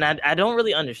I don't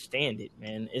really understand it,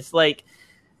 man. It's like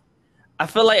I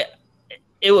feel like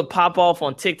it would pop off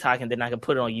on TikTok and then I could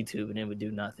put it on YouTube and it would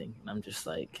do nothing. And I'm just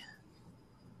like,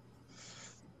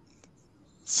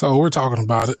 so we're talking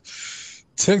about it.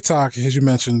 TikTok, as you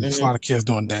mentioned, there's a lot of kids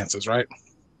doing dances, right?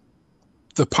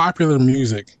 The popular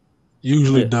music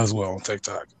usually does well on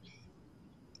TikTok.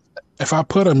 If I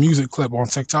put a music clip on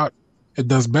TikTok, it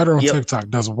does better on TikTok,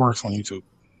 does worse on YouTube.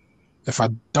 If I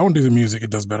don't do the music, it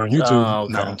does better on YouTube,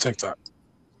 not on TikTok.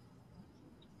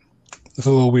 It's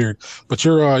a little weird. But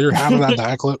you're having that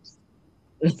die clip.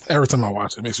 Every time I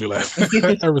watch it, it makes me laugh.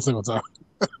 Every single time.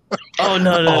 Oh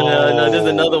no! There's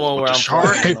another one where I'm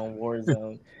playing on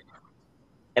Warzone,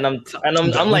 and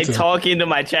I'm like talking to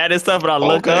my chat and stuff, and I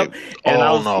look up and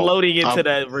I was floating into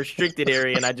the restricted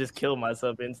area, and I just killed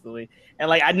myself instantly. And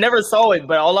like I never saw it,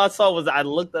 but all I saw was I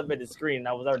looked up at the screen and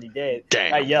I was already dead.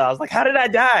 Damn. I was like, "How did I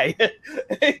die?"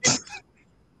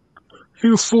 He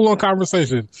was full on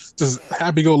conversation, just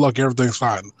happy go lucky, everything's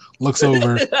fine. Looks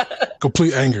over,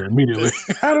 complete anger immediately.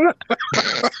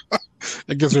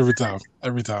 It gets me every time.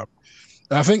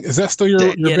 And I think, is that still your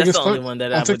biggest that's the only one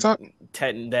that on TikTok?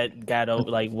 That got over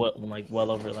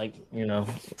well over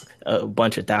a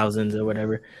bunch of thousands or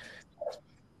whatever.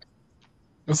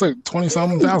 It's like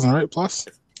 20-something thousand, right? Plus.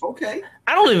 Okay.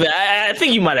 I don't even. I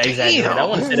think you might have exaggerated. I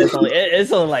want to say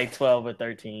it's only like 12 or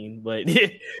 13, but.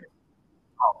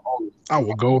 I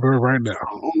will go there right now.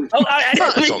 I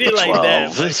don't mean it like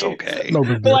that. It's okay. No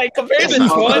big deal. Like compared to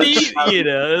 20,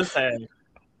 it's sad.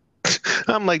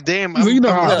 I'm like, damn. You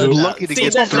know how I'm lucky to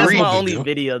get that's 3. my only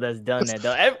video that's done that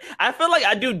though. I feel like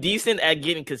I do decent at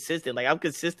getting consistent. Like I'm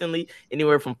consistently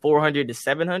anywhere from 400 to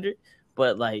 700,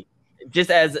 but like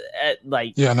just at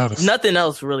nothing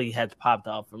else really has popped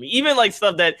off for me. Even like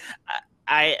stuff that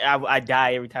I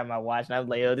die every time I watch, and I'm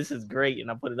like, oh, this is great, and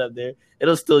I put it up there.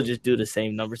 It'll still just do the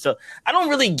same number. So I don't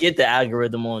really get the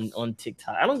algorithm on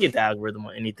TikTok. I don't get the algorithm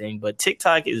on anything, but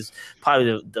TikTok is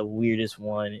probably the weirdest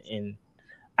one. And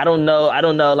I don't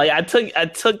know. Like I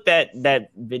took that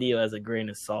video as a grain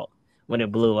of salt when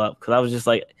it blew up, because I was just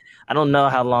like, I don't know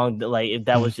how long, like if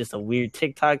that was just a weird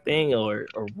TikTok thing or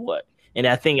what. And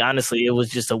I think honestly, it was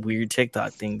just a weird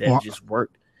TikTok thing that just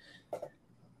worked.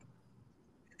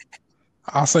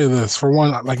 I'll say this. For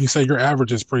one, like you said, your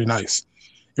average is pretty nice.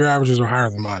 Your averages are higher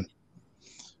than mine.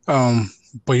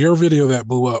 But your video that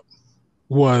blew up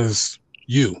was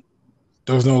you.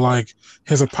 There was no like,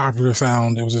 here's a popular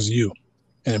sound. It was just you.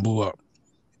 And it blew up.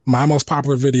 My most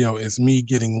popular video is me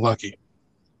getting lucky.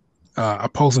 I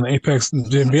posted an Apex,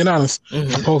 being honest,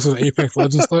 I posted an Apex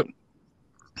Legends clip,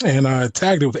 and I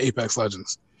tagged it with Apex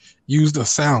Legends. Used a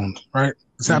sound, right?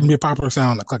 This happened to be a popular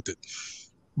sound. I clicked it.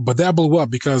 But that blew up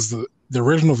because the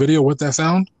original video with that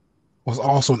sound was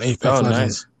also an Apex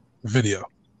Legends video.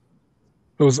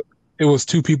 It was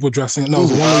two people dressing. No, it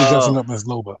was one lady dressing up as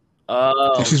Loba.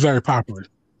 And she's very popular.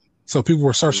 So people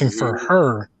were searching for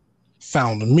her,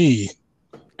 found me,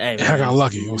 and I got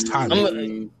lucky. It was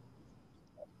timing.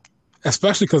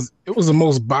 Especially because it was the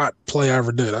most bot play I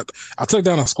ever did. I took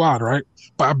down a squad, right?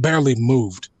 But I barely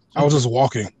moved. I was just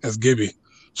walking as Gibby.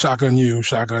 Shotgun you.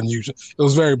 It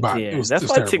was very bot. Yeah, that's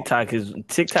why TikTok is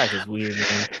weird,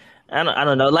 man. I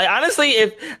don't know. Like honestly,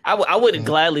 if I would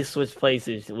gladly switch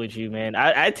places with you, man.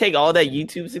 I take all that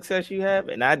YouTube success you have,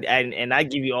 and I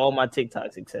give you all my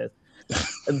TikTok success.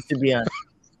 To be honest,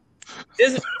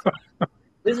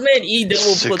 this man E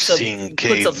double puts up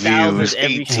thousands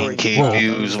every short. 18K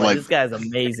views. Like, this guy's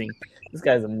amazing.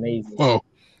 Whoa,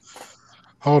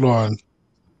 hold on.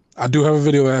 I do have a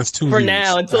video that has 2 For views. now, I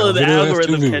have until a the video that has 2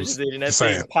 algorithm views. catches it and that Just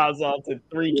thing saying. pops off to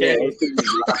 3K. Yeah, it could be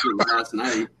dropped it last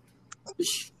night.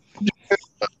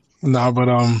 Nah, but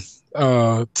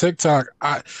TikTok,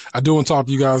 I do want to talk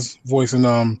to you guys, Voice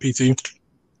and PT.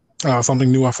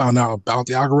 Something new I found out about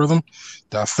the algorithm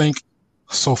that I think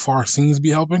so far seems to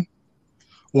be helping.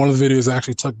 One of the videos I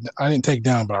actually I didn't take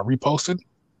down, but I reposted,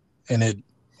 and it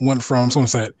went from, someone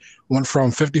said, went from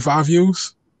 55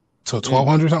 views to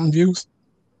 1,200 something views.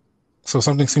 So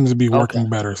something seems to be working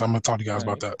better. So I'm going to talk to you guys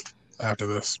about that after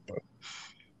this. But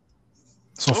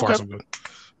so far, so good.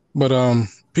 But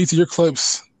PT, your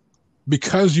clips,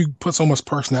 because you put so much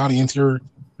personality into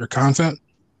your content,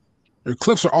 your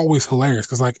clips are always hilarious.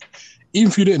 Because like,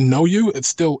 even if you didn't know you, it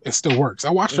still works. I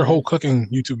watched your whole cooking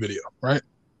YouTube video, right?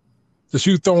 Just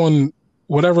you throwing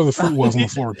whatever the fruit was on the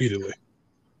floor repeatedly.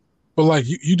 But like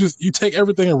you take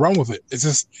everything and run with it. It's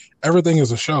just everything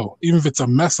is a show. Even if it's a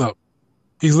mess up,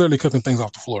 he's literally cooking things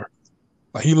off the floor.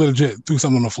 Like he legit threw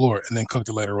something on the floor and then cooked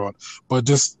it later on. But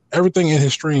just everything in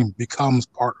his stream becomes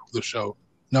part of the show.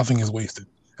 Nothing is wasted.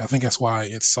 I think that's why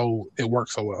it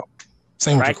works so well.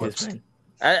 Same with your clips. Man.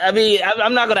 I mean,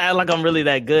 I'm not gonna act like I'm really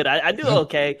that good. I do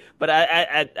okay, but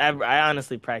I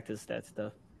honestly practice that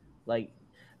stuff. Like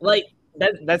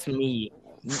that's me.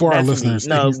 For our listeners,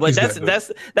 no, but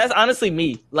that's honestly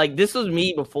me. Like this was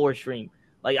me before stream.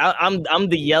 Like I'm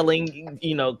the yelling,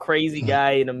 crazy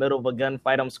guy in the middle of a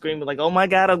gunfight. I'm screaming like, "Oh my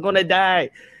god, I'm gonna die!"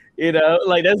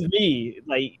 Like that's me.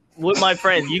 Like with my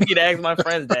friends, you could ask my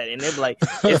friends that, and they'd be like,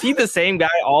 "Is he the same guy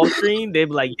all stream?" They'd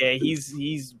be like, "Yeah,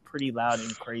 he's pretty loud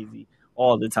and crazy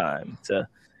all the time." So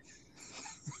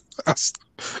I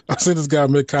see this guy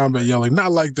mid combat yelling,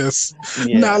 "Not like this,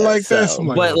 not like this." I'm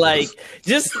like, but like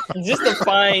just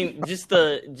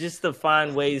to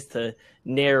find ways to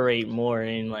narrate more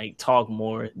and like talk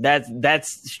more.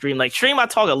 That's stream. Like stream, I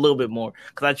talk a little bit more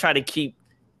because I try to keep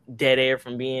dead air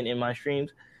from being in my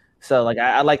streams. So like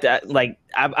I like to like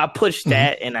I push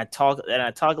that and I talk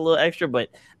a little extra. But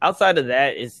outside of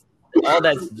that, is all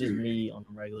that's just me on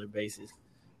a regular basis.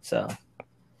 So.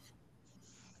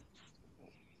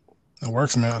 It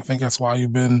works, man. I think that's why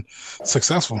you've been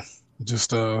successful.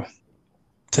 Just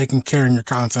taking care of your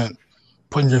content,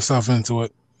 putting yourself into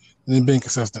it, and then being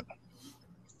consistent.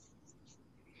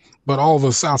 But all of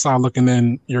us outside looking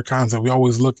in your content, we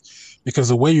always look, because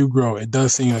the way you grow, it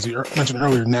does seem, as you mentioned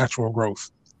earlier, natural growth.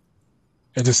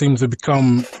 It just seems to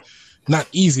become not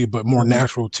easy, but more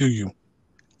natural to you.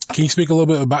 Can you speak a little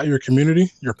bit about your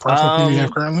community, your personal community you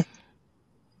have currently?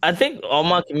 I think all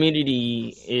my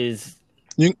community is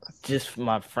just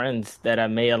my friends that I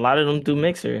made. A lot of them through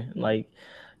Mixer. Like,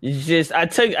 it's just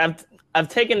I've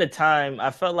taken the time. I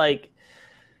felt like,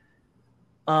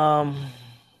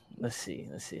 let's see,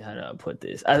 how do I put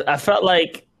this? I felt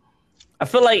like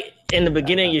in the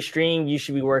beginning of your stream, you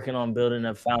should be working on building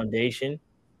a foundation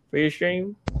for your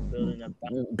stream,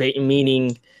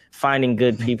 meaning finding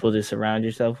good people to surround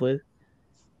yourself with.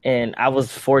 And I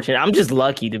was fortunate. I'm just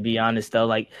lucky, to be honest, though.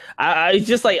 Like, I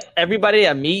just like everybody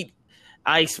I meet,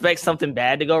 I expect something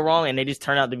bad to go wrong, and they just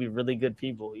turn out to be really good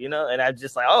people, And I'm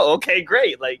just like, oh, okay,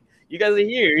 great. Like, you guys are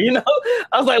here,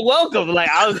 I was like, welcome. Like,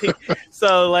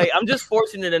 so like, I'm just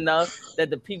fortunate enough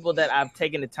that the people that I've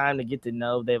taken the time to get to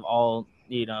know, they've all,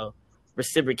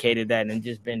 reciprocated that and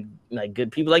just been like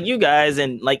good people, like you guys,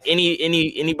 and like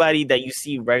anybody that you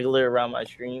see regular around my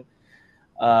stream.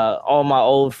 All my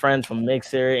old friends from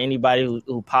Mixer, anybody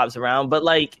who pops around, but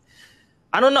like,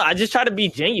 I don't know. I just try to be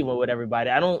genuine with everybody.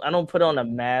 I don't put on a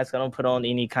mask. I don't put on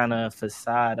any kind of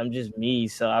facade. I'm just me.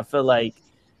 So I feel like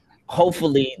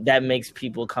hopefully that makes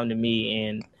people come to me,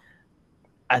 and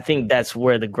I think that's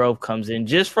where the growth comes in.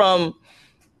 Just from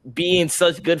being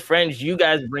such good friends, you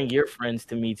guys bring your friends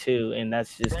to me too, and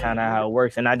that's just kind of how it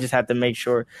works. And I just have to make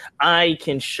sure I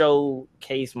can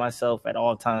showcase myself at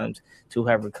all times to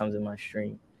whoever comes in my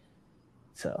stream.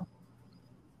 So.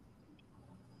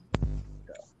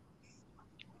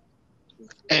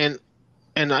 And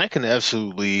I can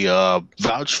absolutely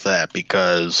vouch for that,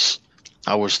 because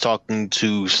I was talking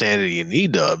to Sanity and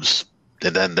E-Dubs,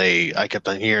 and then I kept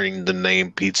on hearing the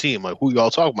name PT. I'm like, who y'all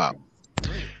talking about?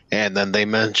 And then they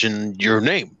mentioned your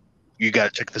name. You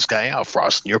got to check this guy out,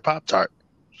 Frosting your Pop-Tart.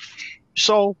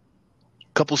 So,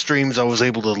 a couple streams I was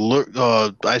able to lurk.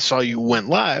 I saw you went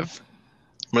live.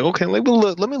 I'm like, okay, let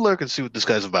me lurk and see what this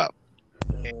guy's about.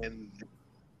 And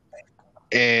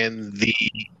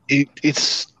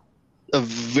it's a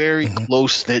very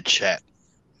close-knit chat.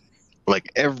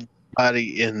 Like,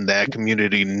 everybody in that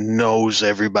community knows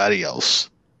everybody else.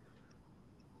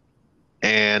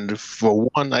 And for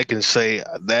one, I can say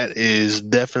that is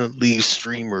definitely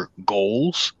streamer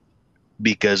goals,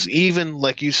 because even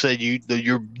like you said,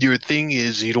 your thing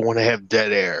is you don't want to have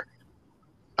dead air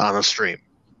on a stream.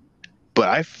 But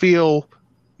I feel,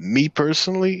 me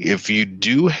personally, if you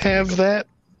do have that,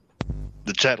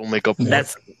 the chat will make up for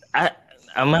it.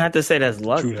 I'm gonna have to say that's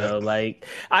luck though. Like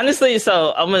honestly,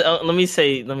 so let me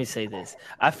say this.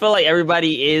 I feel like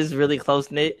everybody is really close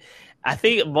knit. I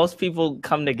think most people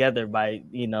come together by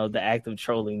the act of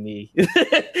trolling me.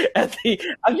 I think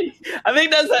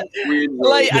that's that's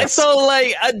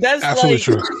absolutely like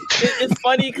true. It's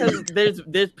funny because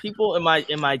there's people in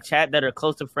my chat that are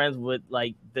closer friends with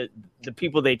like the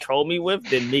people they troll me with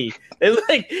than me.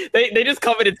 They just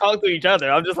come in and talk to each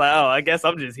other. I'm just like, oh, I guess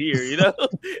I'm just here.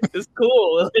 It's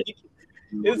cool.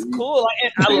 It's cool.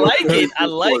 I like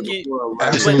it.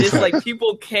 But it's like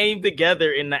people came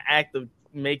together in the act of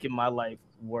making my life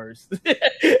worse.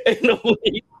 In a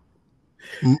way.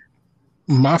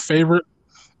 My favorite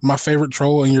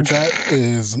troll in your chat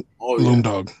is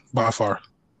Loomdog by far.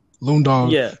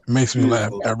 Loomdog makes me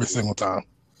laugh every single time.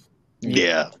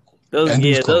 Yeah. Those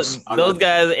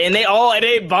guys, and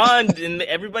they bond, and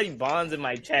everybody bonds in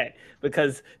my chat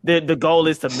because the goal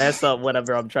is to mess up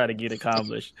whatever I'm trying to get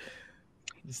accomplished.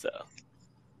 So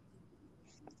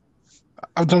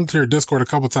I've jumped to your Discord a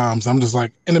couple times. I'm just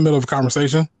like in the middle of a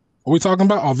conversation. What are we talking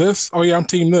about? All this? Oh yeah, I'm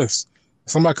team this.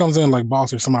 Somebody comes in like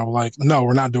boss or somebody like, no,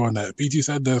 we're not doing that. PT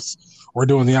said this. We're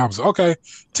doing the opposite. Okay,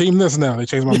 team this now. They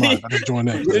changed my mind. I just joined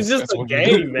in. It's just a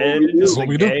game, man. It's just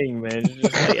a game, man. It's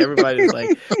just like everybody's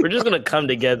like, we're just gonna come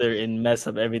together and mess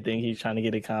up everything he's trying to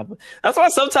get accomplished. That's why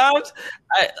sometimes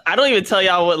I don't even tell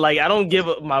y'all what. Like, I don't give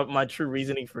my true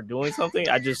reasoning for doing something.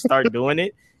 I just start doing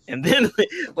it. And then,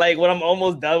 like, when I'm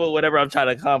almost done with whatever I'm trying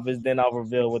to accomplish, then I'll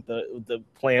reveal what the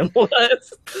plan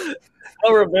was.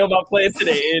 I'll reveal my plan to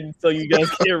the end so you guys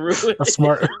can't ruin it. That's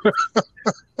smart.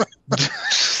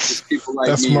 Just people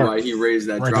like me, why he raised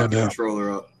that drop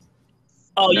controller up.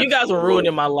 Oh, you guys were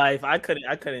ruining my life. I couldn't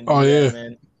do that,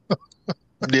 man.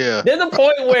 Yeah. There's a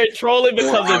point where trolling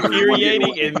becomes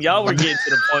infuriating, and y'all were getting to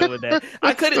the point with that.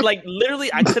 I couldn't, like,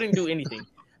 literally, I couldn't do anything.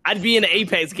 I'd be in an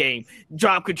Apex game,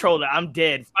 drop controller, I'm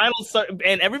dead.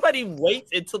 And everybody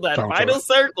waits until that final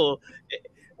circle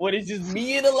when it's just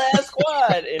me and the last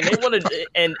squad, and they want to.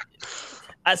 And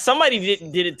somebody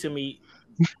did it to me,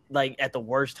 like at the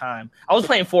worst time. I was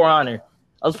playing For Honor.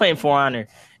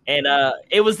 And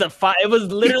it was it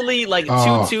was literally like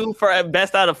 2-2 for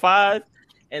best out of 5.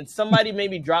 And somebody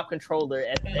made me drop controller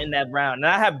in that round,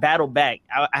 and I had battled back.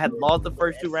 I had lost the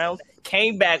first 2 rounds,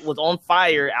 came back, was on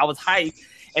fire. I was hyped.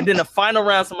 And then the final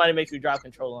round, somebody makes me drop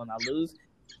control and I lose.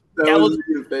 That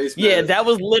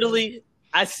was literally,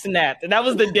 I snapped. And that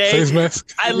was the day.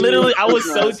 I was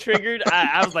so triggered.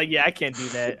 I was like, yeah, I can't do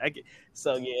that.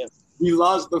 So, yeah. He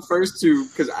lost the first 2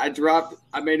 because I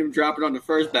made him drop it on the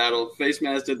first battle. Face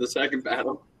Mask did the second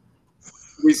battle.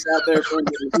 We sat there for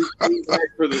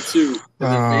the 2. And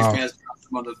then Face Mask dropped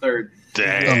him on the third.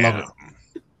 Damn. I love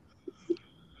it.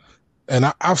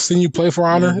 And I've seen you play For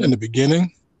Honor in the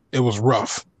beginning. It was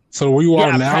rough. So where you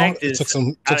are now, it took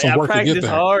some work to get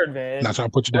there. Hard, man. Not trying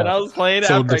to put you down. When I was playing,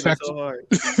 I practiced so hard.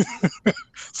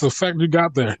 So the fact you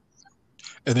got there,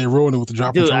 and they ruined it with the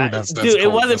drop controller. That's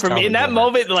it wasn't for me. In that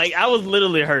moment, like I was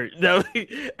literally hurt.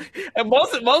 And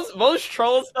most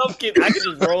troll stuff, I could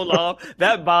just roll off.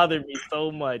 That bothered me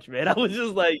so much, man. I was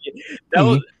just like,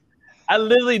 I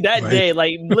literally day,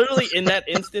 like literally in that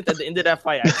instant, at the end of that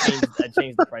fight, I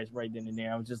changed the price right then and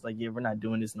there. I was just like, yeah, we're not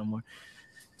doing this no more.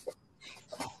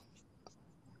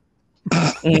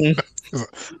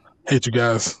 Hate you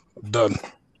guys. I'm done.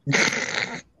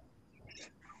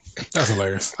 That's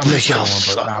hilarious. I missed that one,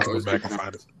 but I have to go back and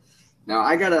find it. Now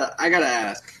I gotta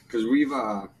ask because we've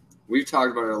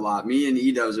talked about it a lot. Me and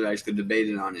E-Dubs have actually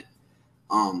debated on it.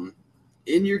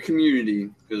 In your community,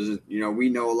 because we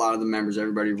know a lot of the members,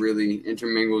 everybody really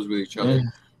intermingles with each other.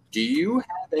 Do you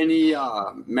have any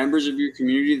members of your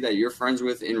community that you're friends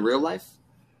with in real life?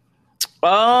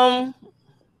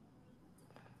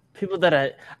 People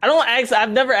that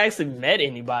I've never actually met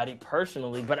anybody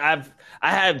personally, but I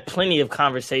had plenty of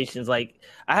conversations. Like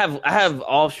I have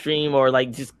off stream or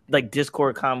like just like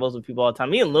Discord combos with people all the time.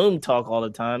 Me and Loom talk all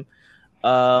the time.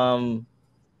 But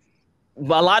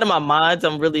a lot of my mods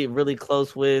I'm really, really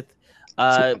close with.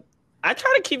 I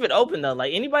try to keep it open though.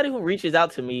 Like anybody who reaches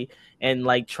out to me and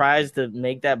like tries to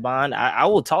make that bond, I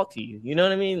will talk to you. You know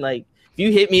what I mean? Like if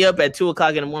you hit me up at 2:00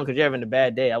 in the morning because you're having a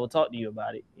bad day, I will talk to you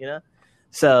about it.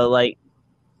 So like.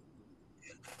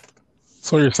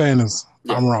 So what you're saying is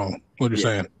I'm wrong. What you're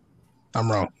saying?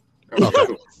 I'm wrong.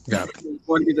 Okay, got it.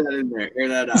 Get that in there. Air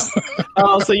that out.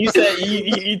 Oh, so you said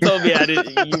you told me you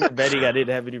were betting I didn't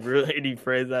have any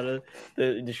friends out of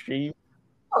the stream.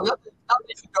 Oh,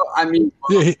 I mean,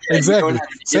 Yeah, you exactly. don't have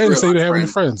any Say you don't have any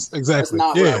friends. friends. That's Exactly.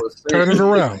 not what I Yeah, was turn saying. it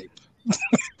around. Like,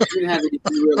 you didn't have any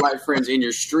real life friends in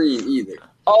your stream either.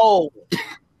 Oh,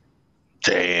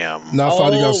 Damn. Now I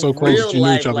thought you got so close that real you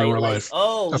knew each life, other in like, real like, life.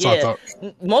 oh That's what I yeah.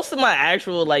 thought. Most of my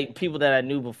actual like people that I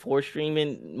knew before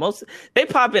streaming, most they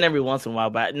pop in every once in a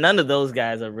while, but none of those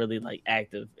guys are really like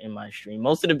active in my stream.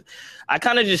 Most of them, I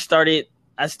kind of just started.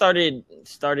 I started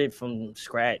from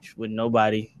scratch with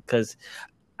nobody because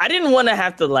I didn't want to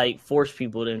have to like force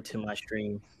people into my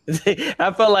stream.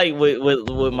 I felt like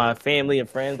with my family and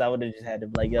friends, I would have just had to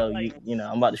be like, yo, you know,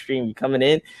 I'm about to stream, you coming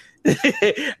in?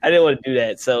 I didn't want to do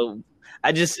that. So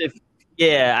I just,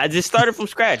 I just started from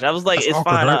scratch. I was like, That's it's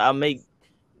awkward, fine. right?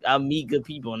 I'll meet good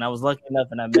people. And I was lucky enough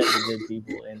and I met the good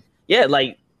people. And yeah,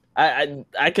 like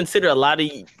I consider a lot of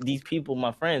these people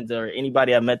my friends or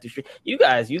anybody I met through stream. You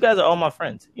guys are all my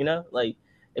friends, you know? Like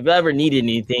if I ever needed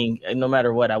anything, no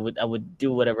matter what, I would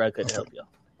do whatever I could to help y'all.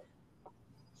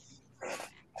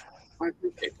 I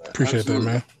appreciate that. Appreciate that,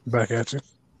 man. Back at you.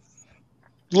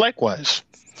 Likewise.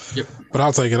 Yep. But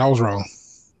I'll take it. I was wrong.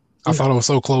 I thought it was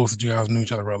so close that you guys knew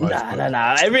each other in real life.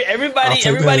 Nah.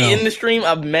 Everybody in the stream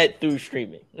I've met through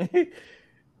streaming.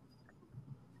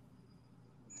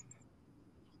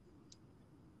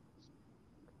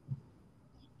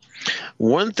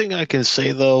 One thing I can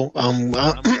say though,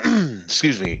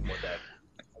 excuse me,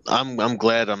 I'm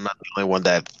glad I'm not the only one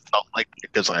that felt like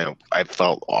it because I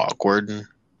felt awkward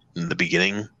in the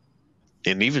beginning,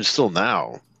 and even still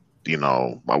now, you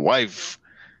know, my wife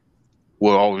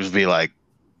will always be like,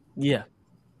 Yeah.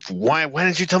 why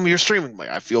didn't you tell me you're streaming? Like,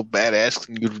 I feel bad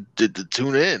asking you to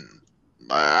tune in.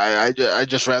 I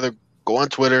just rather go on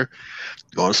Twitter,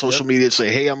 go on social media, and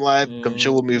say, hey, I'm live. Come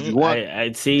chill with me if you want.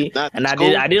 I'd see, Not, and let's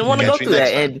I didn't want to go Catch me through that.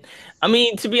 next time. And I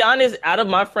mean, to be honest, out of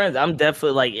my friends, I'm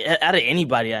definitely like out of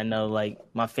anybody I know, like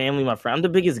my family, my friend, I'm the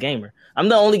biggest gamer. I'm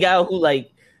the only guy who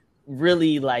like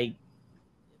really like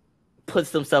puts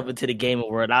themselves into the gaming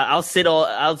world. I'll sit on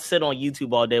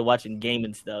YouTube all day watching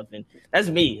gaming stuff, and that's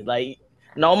me. Like,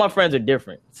 and all my friends are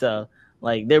different, so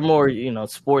like they're more, you know,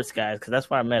 sports guys because that's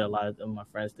where I met a lot of my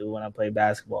friends through when I played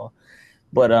basketball.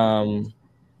 But I mean,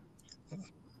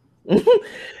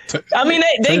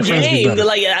 they game.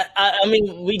 Like I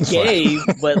mean, we game,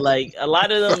 but like a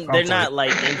lot of them, they're not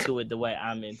like into it the way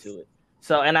I'm into it.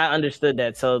 So, and I understood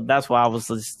that. So that's why I was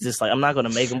just like, I'm not going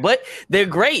to make them, but they're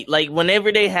great. Like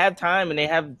whenever they have time and they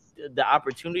have the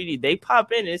opportunity, they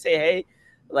pop in and they say, hey,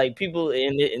 like people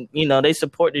and you know, they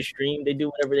support the stream. They do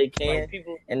whatever they can.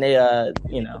 And they,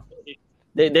 you know,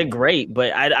 they're great,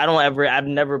 but I've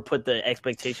never put the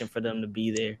expectation for them to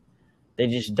be there. They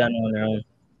just done it on their own.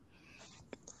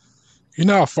 You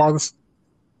know how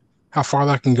far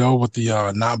that can go with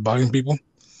the not bugging people?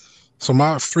 So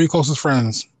my 3 closest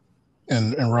friends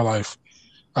in real life,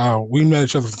 we met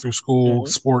each other through school,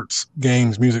 sports,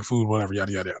 games, music, food, whatever,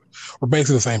 yada, yada, yada. We're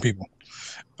basically the same people.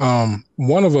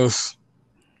 One of us,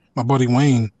 my buddy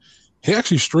Wayne, he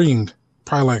actually streamed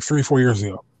probably like 3-4 years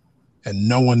ago, and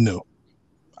no one knew.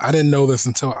 I didn't know this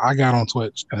until I got on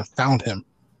Twitch and found him.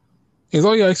 He's,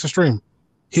 oh yeah, I used to stream.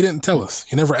 He didn't tell us.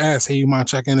 He never asked, hey, you mind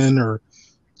checking in or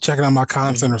checking out my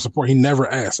content or support? He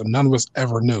never asked, and none of us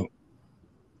ever knew.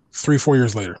 3-4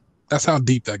 years later. That's how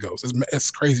deep that goes.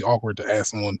 It's crazy awkward to ask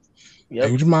someone, hey,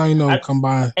 would you mind, come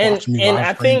by and watch me and live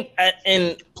I stream?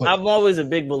 think I'm always a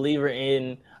big believer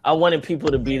in I wanted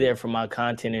people to be there for my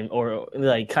content or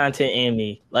like content and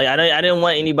me. Like I didn't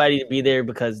want anybody to be there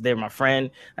because they're my friend.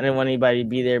 I didn't want anybody to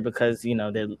be there because, you know,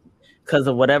 because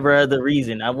of whatever other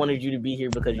reason. I wanted you to be here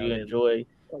because you enjoy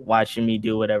watching me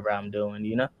do whatever I'm doing,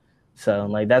 you know? So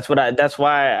like that's why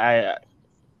I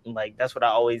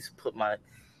always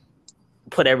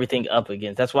put everything up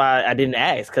against. That's why I didn't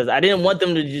ask, because I didn't want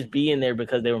them to just be in there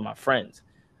because they were my friends.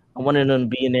 I wanted them to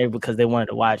be in there because they wanted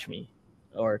to watch me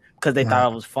or because they thought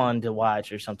it was fun to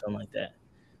watch or something like that.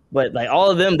 But like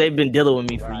all of them, they've been dealing with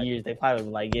me for years. They probably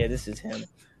been like, yeah, this is him.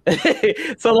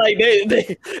 So like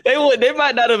they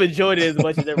might not have enjoyed it as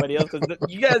much as everybody else because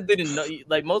you guys didn't know.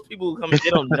 Like most people who come in, they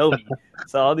don't know me.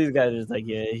 So all these guys are just like,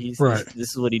 yeah,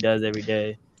 this is what he does every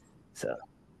day. So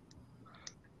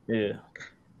yeah.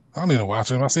 I don't need to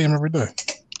watch him. I see him every day.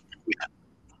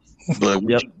 But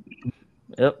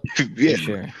Yep. Yeah,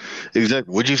 sure.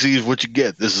 Exactly. What you see is what you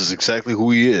get. This is exactly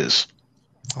who he is.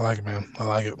 I like it, man. I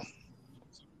like it.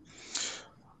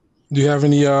 Do you have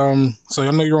any? So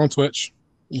I know you're on Twitch,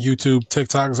 YouTube,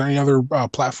 TikTok. Is there any other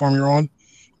platform you're on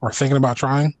or thinking about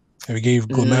trying? Have you gave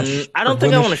Glimesh? I don't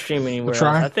think I want to stream anywhere else.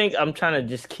 Try? I think I'm trying to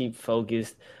just keep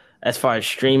focused as far as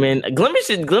streaming.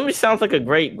 Glimesh sounds like a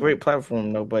great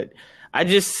platform though, but I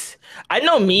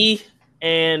know me,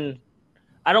 and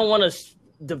I don't want to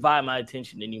divide my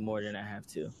attention any more than I have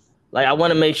to. Like, I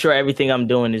want to make sure everything I'm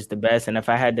doing is the best. And if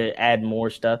I had to add more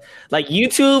stuff, like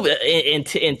YouTube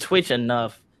and Twitch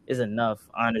is enough,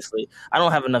 honestly. I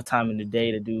don't have enough time in the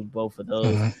day to do both of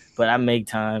those, but I make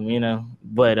time,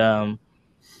 But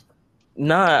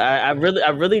no, I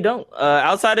really don't.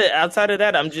 Outside of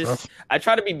that, I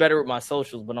try to be better with my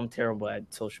socials, but I'm terrible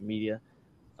at social media.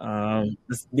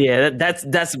 Yeah,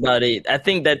 that's about it. I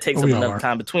think that takes up enough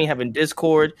time between having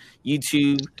Discord,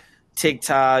 YouTube,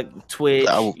 TikTok, Twitch,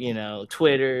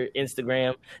 Twitter,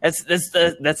 Instagram.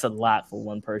 That's a lot for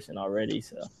one person already.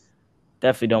 So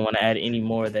definitely don't want to add any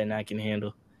more than I can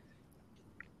handle.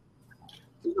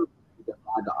 The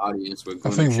audience with I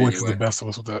think Voice is the best of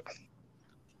us with that.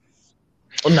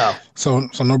 No. So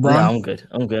no Brian? No, I'm good.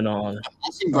 I'm good on that.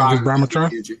 I'll give Brian a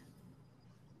try.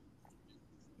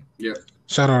 Yeah.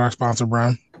 Shout out our sponsor,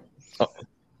 Brian. Oh.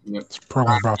 Yep. This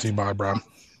program brought to you by Brian.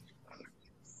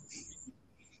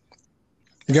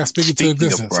 You got speaking to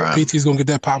existence. So PT's gonna get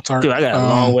that Pop-Tart. Dude, I got a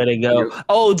long way to go.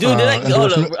 Oh, dude,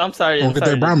 hold up. I'm sorry. Get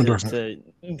that Brian endorsement.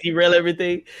 To derail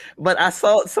everything, but I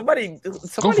saw somebody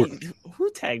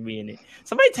who tagged me in it.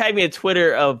 Somebody tagged me on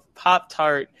Twitter of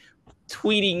Pop-Tart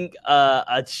tweeting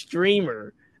a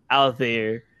streamer out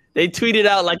there. They tweeted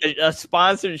out like a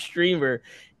sponsored streamer.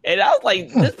 And I was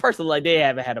like, this person, like, they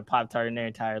haven't had a Pop-Tart in their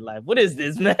entire life. What is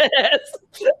this, man? I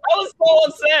was so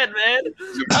upset, man.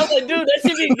 I was like, dude, that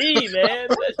should be me, man.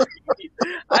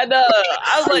 I know.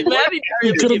 I was like, man, I need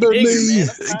to get bigger, man.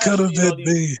 It could have been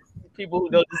me. People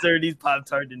who don't deserve these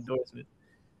Pop-Tart endorsements.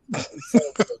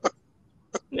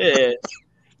 Yeah.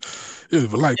 Yeah,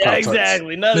 but like Pop-Tarts.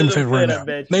 Exactly. None Name of them right now.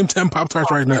 Name 10 Pop-Tarts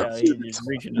right now.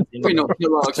 We know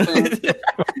Kellogg's fan.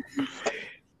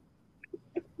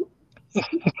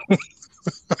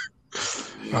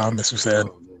 I miss you, sad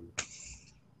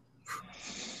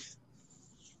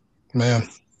man.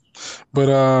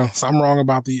 But so I'm wrong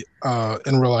about the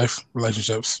in real life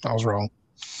relationships. I was wrong,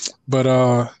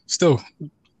 but still,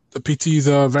 the PT is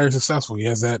very successful. He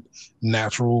has that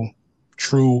natural,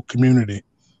 true community.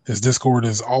 His Discord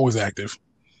is always active.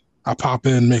 I pop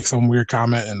in, make some weird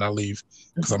comment, and I leave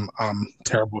because I'm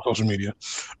terrible at social media.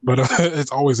 But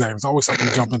it's always active. It's always something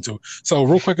to jump into. So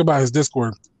real quick about his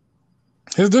Discord.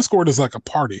 His Discord is like a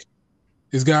party.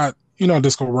 He's got, how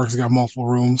Discord works. He's got multiple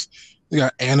rooms. You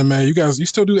got anime. You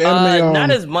still do anime? Not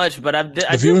as much, but I did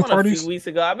one parties? A few weeks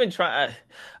ago. I've been trying.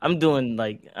 I'm doing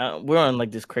like we're on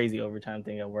like this crazy overtime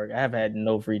thing at work. I have had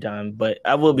no free time, but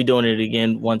I will be doing it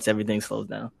again once everything slows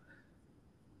down.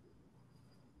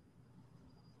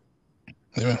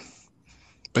 Yeah,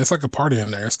 but it's like a party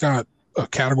in there. It's got a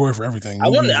category for everything. I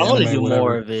want to do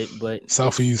more of it, but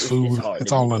selfies, food,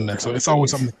 it's all in there. So it's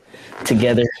always something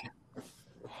together.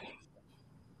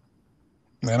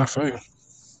 Man, I feel you.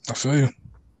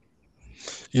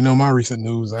 My recent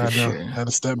news, I had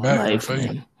to step back. Life, I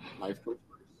feel you.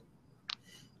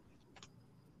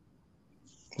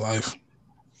 Life.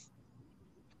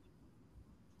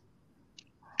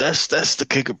 That's the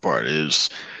kicker part is.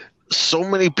 So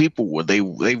many people they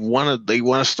want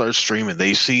to start streaming.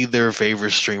 They see their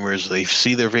favorite streamers, they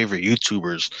see their favorite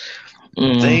YouTubers.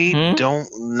 They don't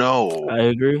know. I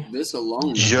agree. This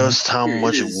alone, just how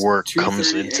much work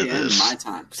comes into this. My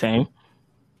time. Same.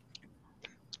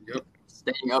 Yep.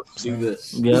 Staying up to do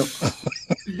this. Yep.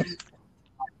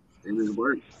 It is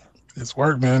work. It's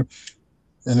work, man.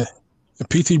 And the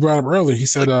PT brought up earlier. He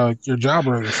said, your job,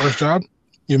 or your first job,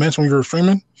 you mentioned when you were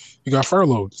streaming, you got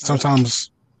furloughed.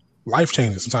 Sometimes life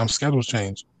changes. Sometimes schedules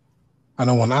change. I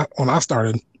know when I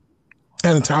started, I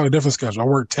had an entirely different schedule. I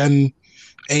worked 10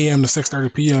 a.m. to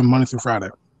 6:30 p.m. Monday through Friday.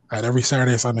 I had every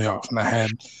Saturday and Sunday off, and I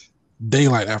had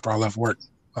daylight after I left work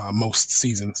most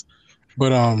seasons.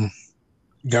 But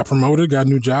got promoted, got a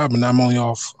new job, and I'm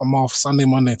off Sunday,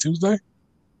 Monday, Tuesday.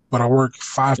 But I work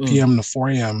 5 p.m. to 4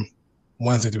 a.m.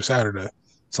 Wednesday through Saturday.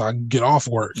 So I get off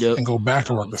work and go back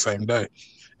to work the same day.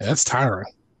 And it's tiring.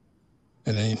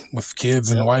 And then with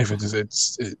kids and the wife, it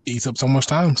eats up so much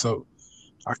time. So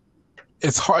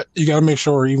it's hard. You got to make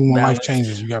sure even when life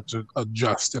changes, you got to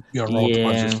adjust. You got to roll the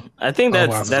punches. I think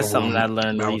that's something I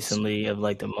learned recently of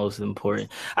like the most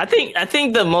important. I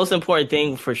think the most important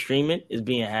thing for streaming is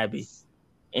being happy.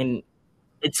 And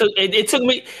it took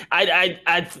me.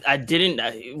 I didn't.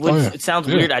 It sounds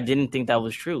weird. I didn't think that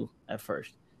was true at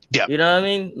first. Yeah, you know what I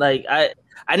mean. Like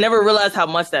I never realized how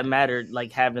much that mattered.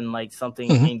 Like having like something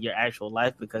in your actual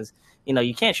life, because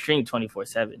you can't stream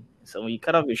 24/7. So when you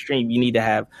cut off your stream, you need to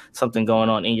have something going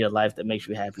on in your life that makes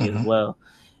you happy as well.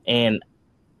 And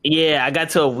Yeah, I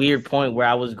got to a weird point where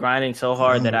I was grinding so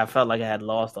hard that I felt like I had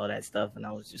lost all that stuff, and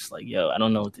I was just like, "Yo, I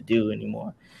don't know what to do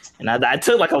anymore." And I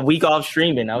took like a week off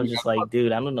streaming. I was just like,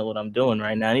 "Dude, I don't know what I'm doing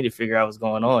right now. I need to figure out what's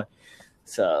going on."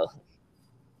 So,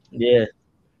 yeah,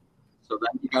 So then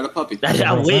you got a puppy.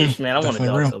 I wish, man. I want a Definitely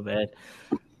dog real. so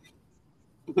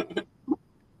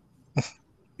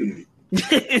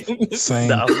bad. Same.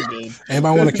 No, I'm good.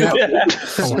 Anybody want a cat? I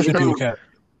will ship you a cat.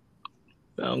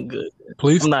 I'm good.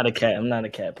 Please? I'm not a cat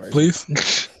person.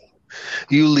 Please?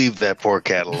 You leave that poor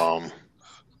cat alone.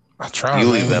 I try, You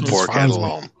man. leave that He poor just cat finds me.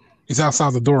 alone. He's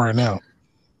outside the door right now.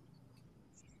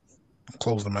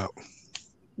 Close them out.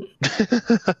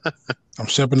 I'm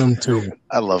shipping them to.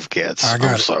 I love cats. I got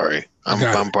I'm it. sorry. I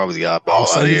got I'm it. probably the I'll oddball out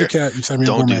send you here. the cat. You send me a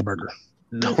Don't gourmet do- burger.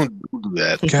 Don't do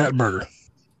that. Cat burger.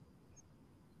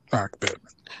 All right, bet.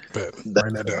 Write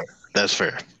that down. That's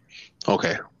fair.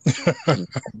 Okay.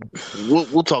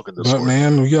 we'll talk in this But one.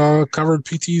 man, we covered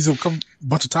PTs, a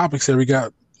bunch of topics here. We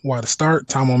got why to start,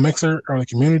 time on Mixer, early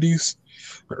communities,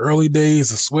 the early days,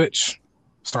 the switch,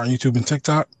 starting YouTube and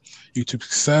TikTok, YouTube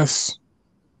success.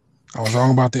 I was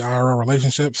wrong about the IRL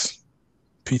relationships,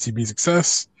 PTB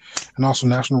success, and also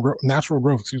natural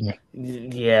growth. Excuse me.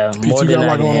 Yeah, PT more than got a I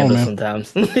lot can going on, handle man.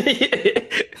 sometimes.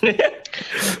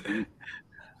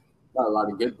 Got a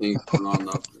lot of good things going on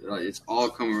though. Like, it's all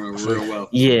coming real well.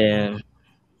 Yeah,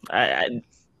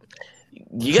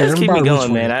 you So guys keep me everybody roots going,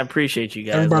 for man. you. I appreciate you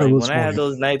guys. Everybody Like roots when I for have you.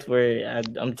 those nights where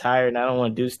I'm tired and I don't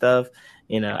want to do stuff,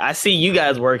 I see you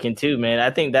guys working too, man.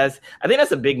 I think that's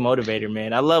a big motivator,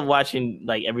 man. I love watching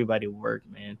like everybody work,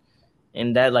 man,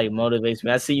 and that like motivates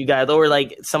me. I see you guys, or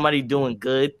like somebody doing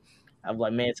good. I'm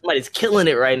like, man, somebody's killing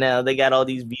it right now. They got all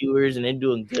these viewers and they're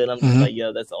doing good. I'm just like,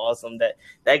 yo, that's awesome.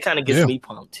 That kind of gets me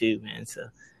pumped too, man. So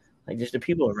like just the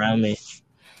people around me.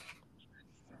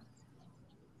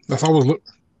 That's always look.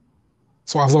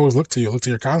 So I've always looked to you, look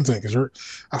to your content, because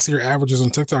I see your averages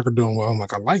on TikTok are doing well. I'm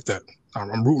like, I like that.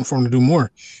 I'm rooting for him to do more.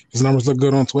 His numbers look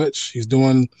good on Twitch. He's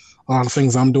doing a lot of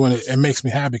things I'm doing. It makes me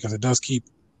happy because it does keep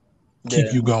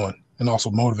you going and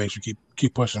also motivates you.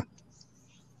 Keep pushing.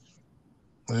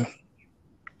 Yeah.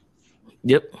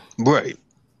 Yep. Right.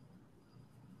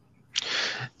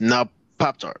 Now,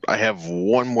 Pop-Tart, I have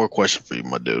one more question for you,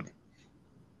 my dude.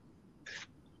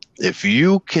 If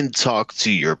you can talk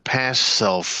to your past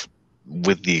self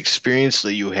with the experience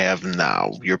that you have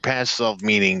now, your past self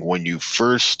meaning when you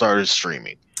first started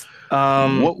streaming,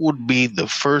 what would be the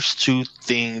first two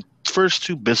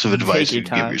bits of advice you'd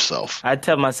give yourself? I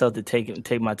tell myself to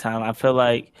take my time. I feel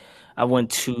like I went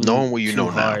too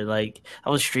hard. Now. Like I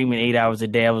was streaming 8 hours a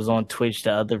day. I was on Twitch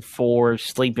the other 4,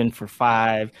 sleeping for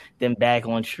 5, then back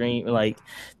on stream. Like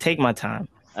take my time.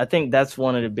 I think that's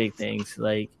one of the big things.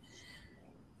 Like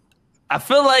I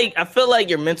feel like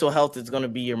your mental health is going to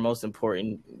be your most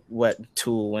important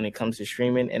tool when it comes to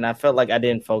streaming, and I felt like I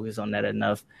didn't focus on that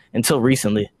enough until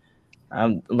recently.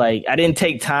 Like I didn't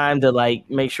take time to like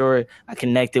make sure I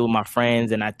connected with my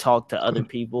friends and I talked to other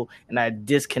people, and I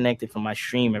disconnected from my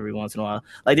stream every once in a while.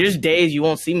 Like there's days you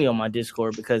won't see me on my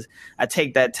Discord because I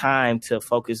take that time to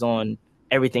focus on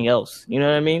everything else. You know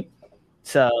what I mean?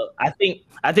 So I think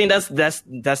that's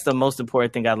the most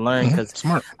important thing I learned because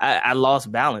I lost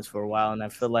balance for a while, and I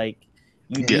feel like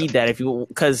you need that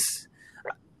because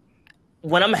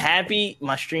when I'm happy,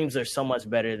 my streams are so much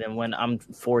better than when I'm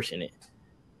forcing it.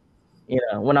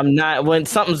 When I'm not, when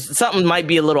something might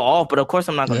be a little off, but of course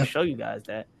I'm not going to show you guys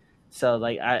that. So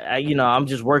like I'm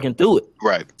just working through it.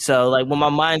 Right. So like when my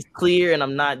mind's clear and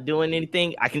I'm not doing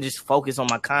anything, I can just focus on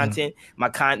my content.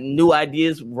 New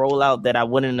ideas roll out that I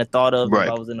wouldn't have thought of if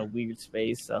I was in a weird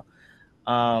space. So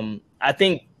I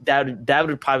think that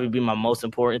would probably be my most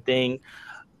important thing.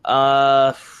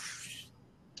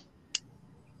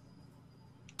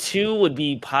 2 would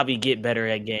be probably get better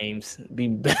at games. Be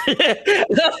better.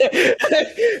 I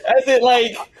said,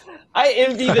 like, I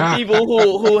envy the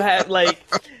people who have like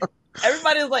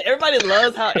everybody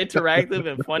loves how interactive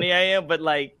and funny I am, but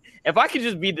like if I could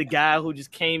just be the guy who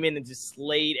just came in and just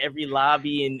slayed every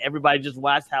lobby and everybody just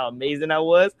watched how amazing I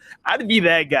was, I'd be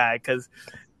that guy because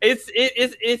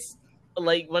it's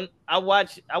like when I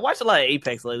watch a lot of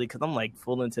Apex lately because I'm like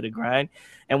full into the grind,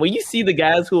 and when you see the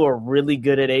guys who are really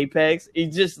good at Apex,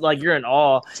 it's just like you're in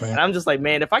awe. Same. And I'm just like,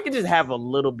 man, if I could just have a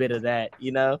little bit of that,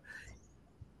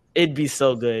 it'd be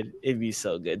so good. It'd be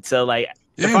so good. So like,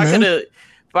 if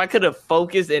I could have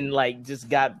focused and like just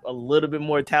got a little bit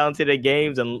more talented at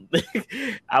games, and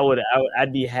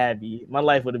I'd be happy. My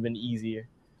life would have been easier.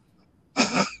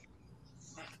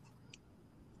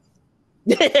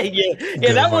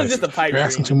 Yeah, that was just a pipe You're dream,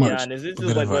 asking to too be much. honest. It's for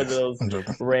just good like one of advice. those I'm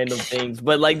joking. random things.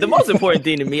 But like the most important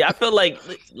thing to me, I feel like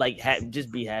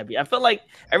just be happy. I feel like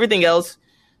everything else,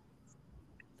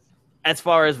 as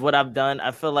far as what I've done,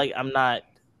 I feel like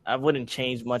I wouldn't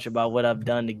change much about what I've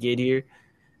done to get here.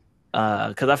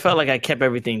 Because I felt like I kept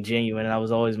everything genuine and I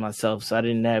was always myself, so I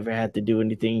didn't ever have to do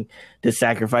anything to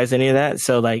sacrifice any of that.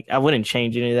 So like I wouldn't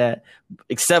change any of that,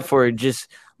 except for just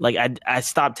like I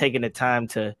stopped taking the time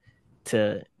to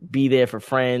be there for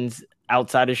friends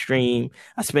outside of stream.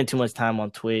 I spent too much time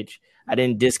on Twitch. I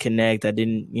didn't disconnect. I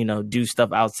didn't do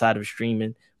stuff outside of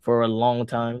streaming for a long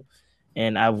time,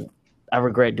 and I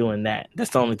regret doing that. That's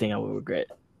the only thing I would regret.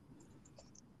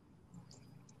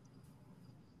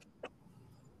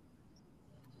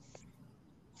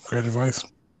 Great advice.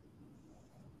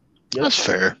 Yep. That's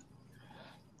fair.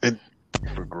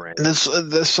 For granted.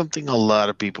 And that's something a lot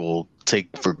of people take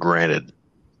for granted.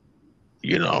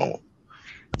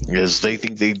 Is they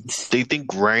think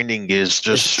grinding is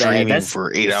just It's streaming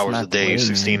for 8 hours a not the day, way,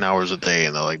 16 man. hours a day,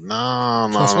 and they're like, no,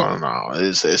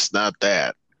 Plus, it's not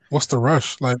that. What's the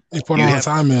rush? Like you put You all the have-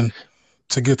 time in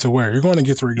to get to where you're going to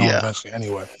get to where you're going Yeah. eventually.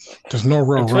 Anyway, there's no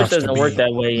real And Twitch rush to doesn't work be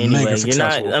that way mega anyway. You're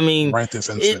not. successful I mean, right this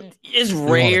instant. it's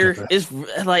wanna rare. get there.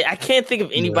 It's like I can't think of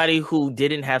anybody who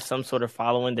didn't have some sort of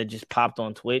following that just popped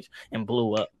on Twitch and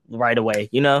blew up right away.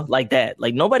 Like that.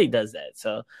 Like nobody does that.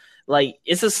 So, like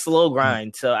it's a slow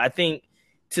grind. So I think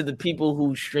to the people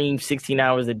who stream 16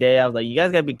 hours a day, I was like, you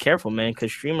guys gotta be careful, man,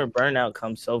 because streamer burnout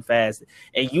comes so fast,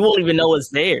 and you won't even know it's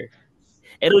there.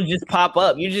 It'll just pop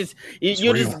up. You'll just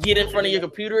get in front of your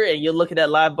computer and you'll look at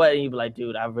that live button and you'll be like,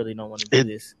 dude, I really don't want to do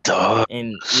this. Duh.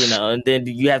 And and then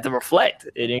you have to reflect.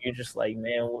 And then you're just like,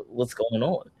 man, what's going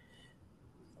on?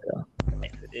 And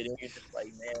then you're just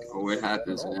like, man, Oh, it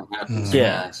happens. And it happens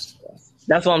Yeah. fast.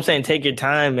 That's what I'm saying. Take your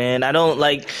time, man. I don't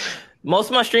like most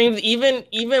of my streams, even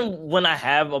when I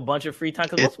have a bunch of free time,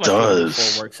 because most of my streams are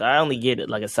before work, so I only get it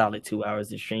like a solid 2 hours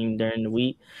to stream during the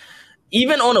week.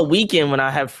 Even on a weekend when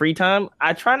I have free time,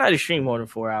 I try not to stream more than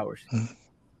 4 hours.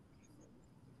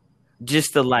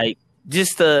 Just to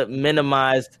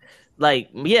minimize my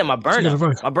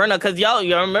burnout. My burnout, because y'all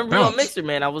remember me on Mixer,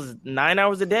 man. I was 9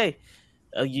 hours a day.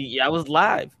 I was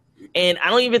live. And I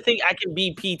don't even think I can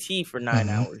be PT for 9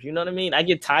 hours. You know what I mean? I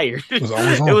get tired. It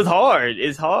was hard.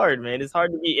 It's hard, man. It's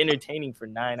hard to be entertaining for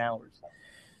 9 hours.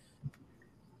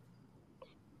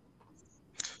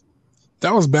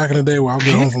 That was back in the day where I would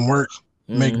get home from work,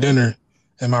 make dinner,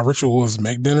 and my ritual was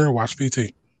make dinner, watch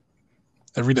PT.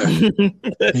 Every day.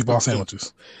 Meatball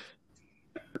sandwiches.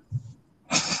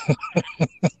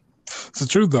 It's the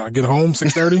truth, though. I get home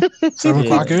 6:30, 7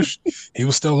 o'clock-ish. He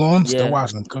was still on, still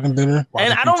watching them, cooking dinner.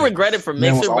 And I don't regret it for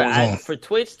Mixer, but for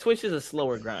Twitch is a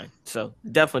slower grind. So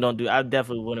definitely I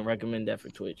definitely wouldn't recommend that for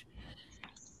Twitch.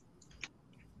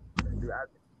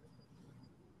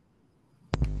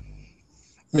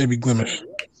 Maybe Glimish.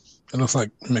 It looks like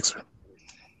Mixer.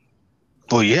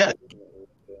 Well, yeah.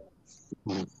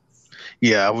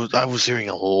 Yeah, I was hearing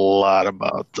a lot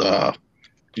about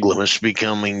Glimish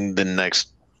becoming the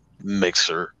next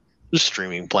Mixer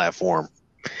streaming platform.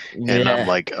 And I'm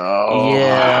like,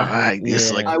 I'm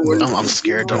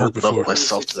scared to open up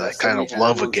myself to that kind of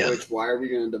love again. Twitch, why are we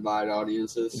going to divide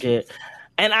audiences? Yeah.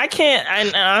 And I can't,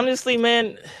 and honestly,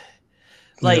 man,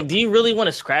 do you really want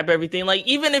to scrap everything? Like,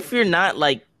 even if you're not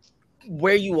like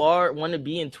where you want to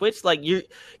be in Twitch, like you're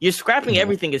scrapping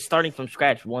everything and starting from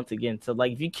scratch once again. So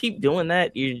like, if you keep doing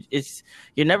that, you're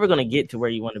never going to get to where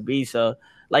you want to be. So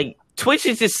like, Twitch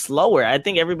is just slower. I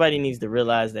think everybody needs to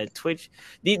realize that Twitch,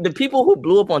 the people who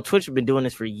blew up on Twitch have been doing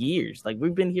this for years. Like,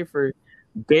 we've been here for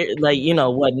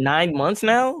 9 months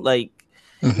now. Like,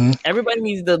 everybody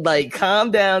needs to like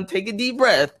calm down, take a deep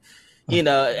breath.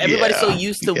 Everybody's so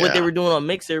used to what they were doing on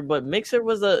Mixer, but Mixer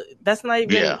was that's not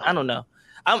even. I don't know.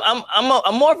 I'm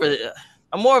more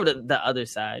of the other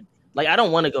side. Like, I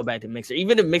don't want to go back to Mixer.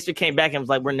 Even if Mixer came back and was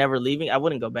like, we're never leaving, I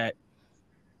wouldn't go back.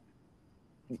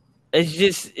 It's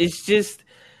just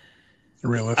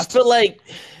realistic. I feel like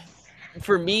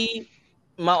for me,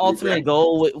 my ultimate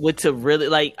goal would to really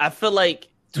like. I feel like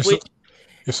Twitch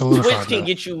can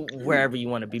get you wherever you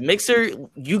want to be. Mixer,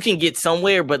 you can get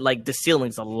somewhere, but like the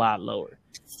ceiling's a lot lower.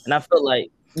 And I feel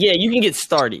like you can get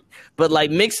started, but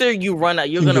like Mixer, you're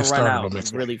gonna run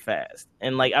out really fast.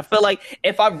 And like I feel like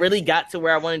if I really got to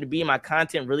where I wanted to be and my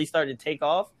content really started to take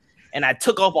off, and I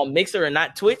took off on Mixer and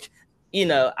not Twitch,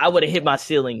 I would have hit my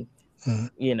ceiling.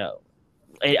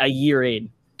 A year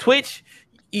in. Twitch,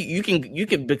 you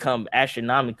can become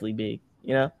astronomically big,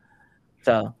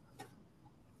 so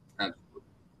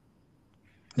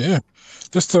yeah.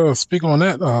 Just to speak on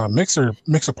that,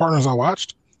 Mixer partners I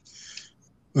watched,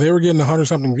 they were getting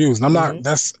 100-something views, and I'm not. Mhm.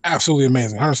 That's absolutely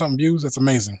amazing. 100-something views. That's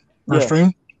amazing per Yeah,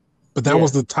 stream. But that yeah,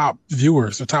 was the top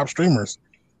viewers, the top streamers.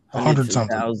 hundreds of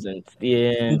 100-something. thousands.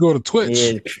 Yeah, You go to Twitch,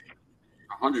 yeah,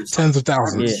 100 tens of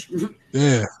something. yeah, thousands.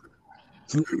 Yeah,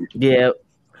 it's a yeah.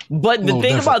 But the little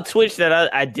thing different. about Twitch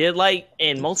that I did like,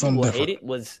 and most Something people hate different. it,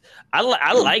 was I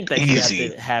like that you have Easy.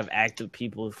 to have active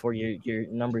people for your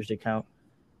numbers to count.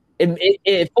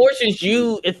 It forces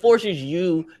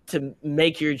you to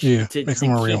make your Yeah, to makes it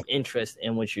more keep real. interest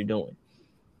in what you're doing.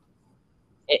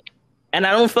 And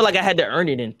I don't feel like I had to earn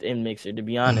it in Mixer, to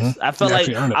be honest. I felt You like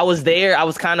actually earned it. I was there, I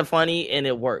was kind of funny, and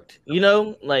it worked. You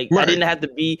know, like I Right. didn't have to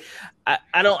be.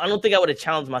 I don't think I would have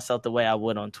challenged myself the way I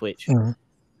would on Twitch. Mhm.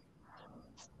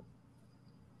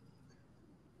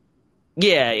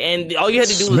 Yeah, and all you had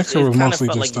to do was Mixer it was kind of mostly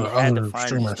felt like just you had to other find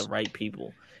just the streamers. right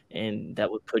people, and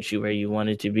that would put you where you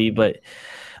wanted to be. But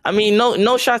I mean,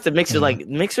 no shots at Mixer. Mhm. Like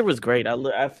Mixer was great.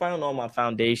 I found all my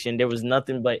foundation. There was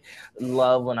nothing but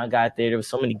love when I got there. There was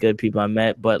so many good people I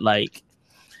met, but like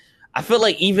I feel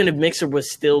like even if Mixer was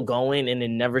still going and it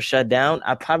never shut down,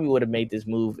 I probably would have made this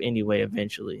move anyway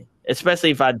eventually,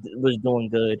 especially if I was doing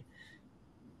good.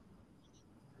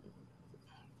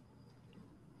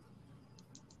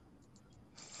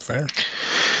 Fair.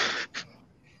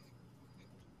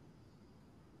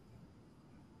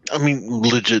 I mean,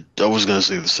 legit. I was gonna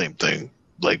say the same thing.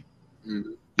 Like, Mm.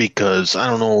 because I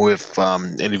don't know if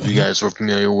any of you guys are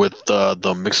familiar with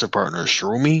the Mixer partner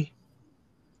Shroomy.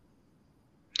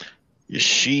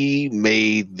 She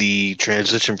made the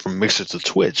transition from Mixer to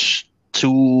Twitch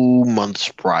 2 months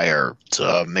prior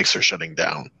to Mixer shutting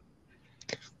down.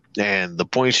 And the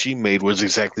point she made was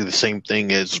exactly the same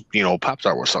thing as,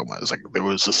 Poptart was talking about. It's like there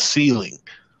was a ceiling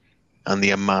on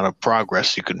the amount of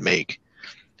progress you could make.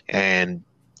 And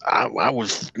I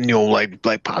was, like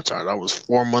Poptart, I was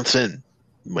 4 months in.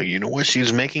 But you know what?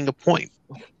 She's making a point.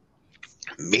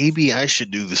 Maybe I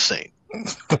should do the same.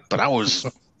 But I was,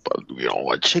 a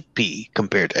chickpea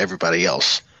compared to everybody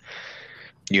else.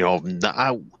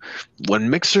 When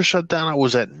Mixer shut down, I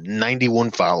was at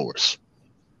 91 followers.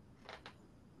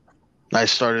 I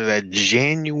started at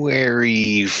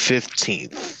January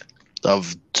 15th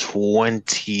of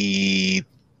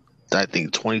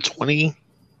 2020.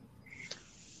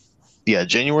 Yeah,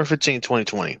 January 15th,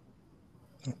 2020.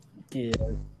 Yeah,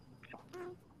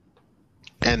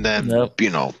 And then, Nope.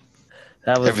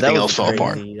 everything else fell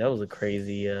apart. That was a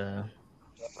crazy,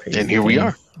 crazy. And here we thing,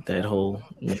 are. That whole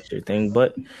Mixer thing,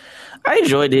 but I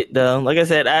enjoyed it though. Like I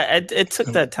said, it took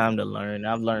that time to learn.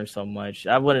 I've learned so much.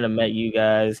 I wouldn't have met you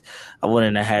guys. I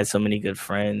wouldn't have had so many good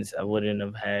friends. I wouldn't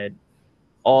have had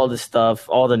all the stuff,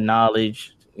 all the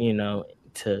knowledge, to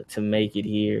make it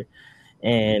here.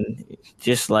 And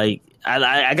just like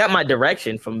I got my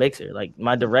direction from Mixer. Like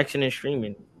my direction in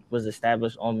streaming was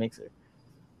established on Mixer.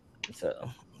 So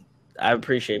I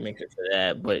appreciate Mixer for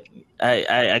that. But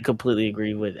I completely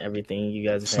agree with everything you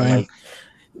guys are saying. Same. Like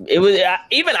it was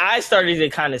even I started to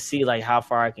kind of see like how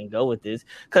far I can go with this,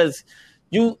 because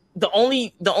the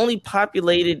only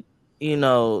populated,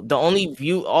 all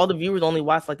the viewers only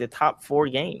watch like the top 4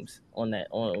 games on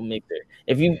Mixer.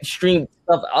 If you stream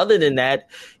stuff other than that,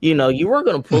 you weren't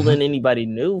going to pull in anybody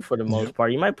new for the most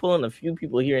part. You might pull in a few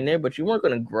people here and there, but you weren't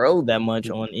going to grow that much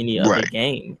on any other Right.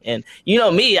 game. And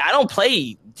me, I don't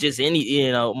play just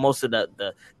any, most of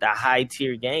the high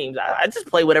tier games. I just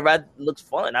play whatever looks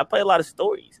fun. I play a lot of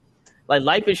stories. Like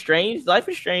Life is Strange. Life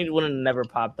is Strange would have never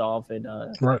popped off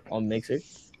on Mixer.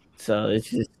 So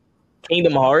it's just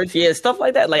Kingdom Hearts, yeah, stuff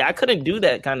like that. Like I couldn't do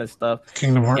that kind of stuff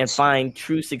Kingdom and Hearts. find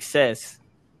true success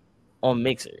on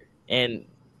Mixer. And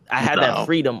I had that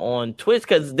freedom on Twitch,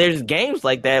 because there's games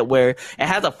like that where it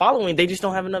has a following, they just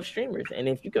don't have enough streamers. And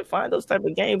if you can find those type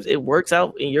of games, it works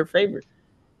out in your favor.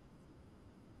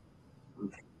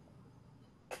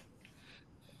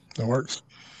 It works.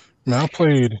 Man, I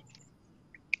played.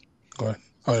 Go ahead.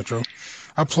 Oh, yeah, true.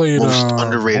 I played Most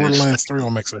underrated Borderlands 3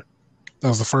 on Mixer. That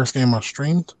was the first game I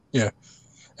streamed. Yeah.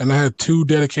 And I had 2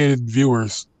 dedicated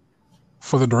viewers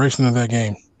for the duration of that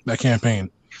game, that campaign.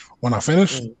 When I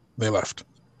finished, they left.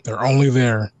 They're only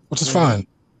there, which is fine.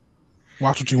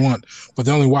 Watch what you want, but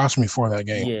they only watched me for that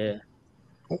game. Yeah.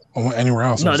 I went anynhere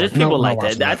else. No, there's people like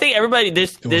that. I think everybody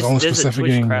there's only a specific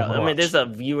Twitch game crowd. you I mean, watch. there's a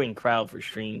viewing crowd for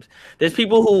streams. There's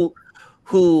people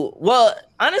who well,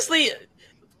 honestly,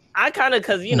 I kind of,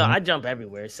 because I jump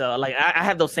everywhere, so like I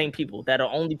have those same people that are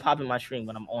only popping my stream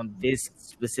when I'm on this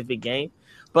specific game.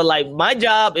 But like my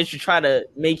job is to try to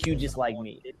make you just like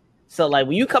me. So like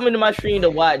when you come into my stream to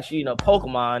watch,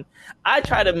 Pokemon, I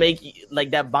try to make like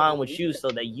that bond with you so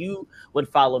that you would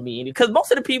follow me. Because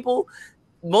most of the people,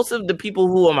 most of the people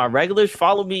who are my regulars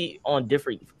follow me on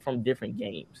from different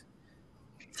games.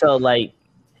 So like,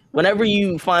 whenever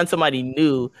you find somebody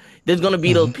new, there's gonna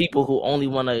be those people who only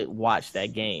want to watch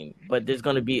that game, but there's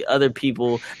gonna be other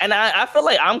people, and I feel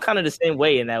like I'm kind of the same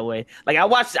way in that way. Like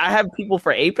I have people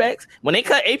for Apex. When they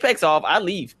cut Apex off, I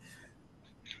leave.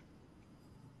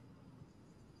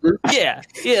 Yeah,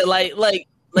 like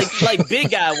big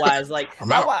guy wise, like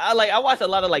I watch a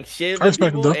lot of like Shiv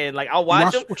people, and like I'll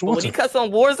watch them. But when he cuts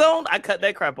on Warzone, I cut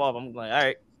that crap off. I'm like, all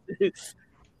right,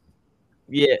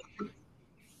 yeah.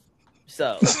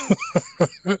 So,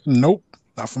 nope,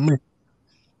 not for me.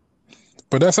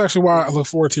 But that's actually why I look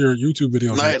forward to your YouTube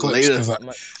videos because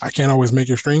I can't always make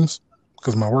your streams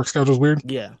because my work schedule's weird.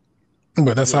 Yeah.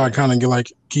 But that's how I kind of get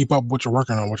like keep up what you're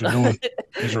working on, what you're doing.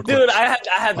 Dude, I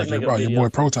had to make a video your boy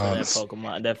Protons. That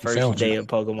Pokemon, that first day of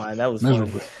Pokemon, that was fun.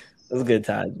 It was a good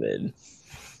time, man.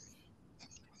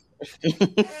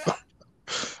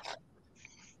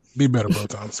 Be better,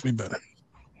 Protons. Be better.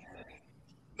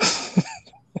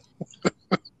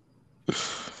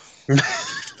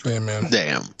 Man.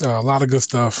 Damn. A lot of good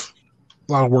stuff.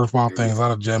 A lot of worthwhile things. A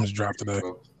lot of gems dropped today.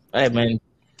 Hey, man.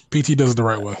 PT does it the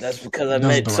right way. That's because I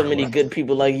met so many good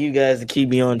people like you guys to keep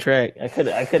me on track. I could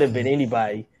have been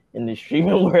anybody in the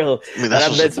streaming world. I mean,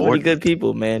 I've met so many good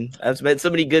people, man. I've met so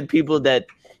many good people that,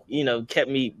 kept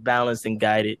me balanced and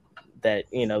guided,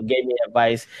 that, gave me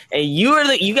advice. And you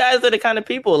guys are the kind of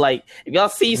people, like, if y'all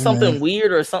see something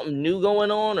weird or something new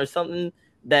going on or something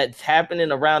that's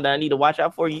happening around that I need to watch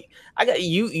out for, you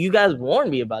guys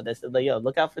warned me about this. Like, yo,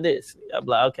 look out for this. I'm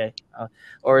like, okay.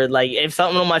 Or like if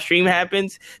something on my stream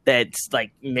happens that's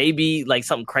like maybe like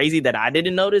something crazy that I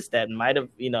didn't notice that might have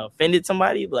offended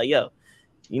somebody, like, yo,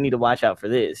 you need to watch out for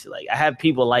this. Like, I have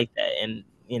people like that, and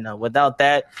without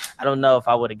that, I don't know if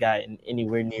I would have gotten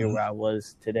anywhere near where I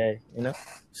was today.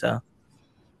 So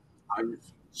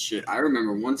I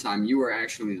remember one time you were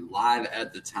actually live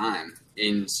at the time,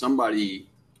 and somebody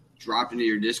dropped into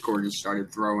your Discord and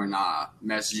started throwing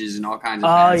messages and all kinds of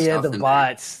bad stuff. The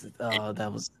bots. Oh,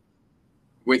 that was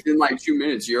within like 2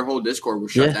 minutes. Your whole Discord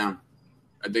was shut down.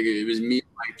 I think it was me,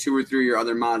 like 2 or 3 of your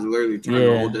other mods, literally turned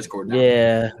the whole Discord down.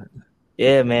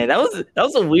 Yeah, man, that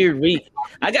was a weird week.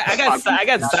 I got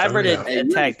cyber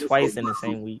attacked twice in the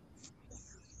same week.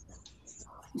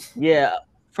 Yeah.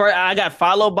 I got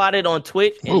follow-botted on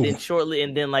Twitch, and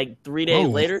then like 3 days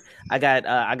later, I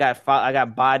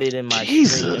got botted in my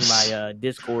stream, in my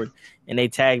Discord, and they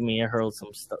tagged me and hurled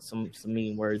some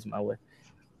mean words my way.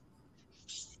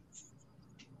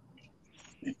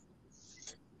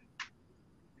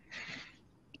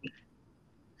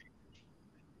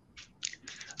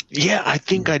 Yeah, I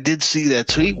think I did see that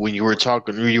tweet when you were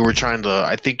talking. You were trying to.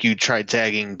 I think you tried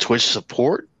tagging Twitch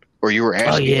support. Or you were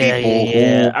asking people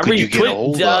who could you get a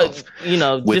hold of?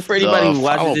 Just for anybody who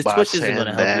watches this, Twitch isn't going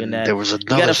to help you in that. There was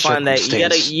another you got to find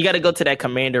that. You got to go to that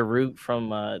commander route from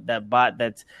that bot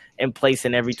that's in place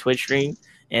in every Twitch stream,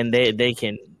 and they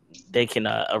can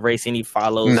erase any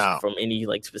follows from any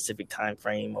like specific time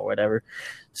frame or whatever.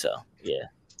 So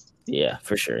yeah,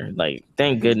 for sure. Like,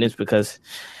 thank goodness, because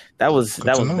that was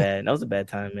bad. That was a bad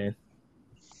time, man.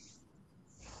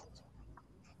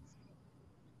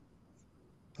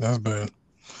 That's bad.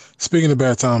 Speaking of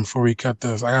bad time, before we cut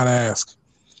this, I gotta ask: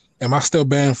 am I still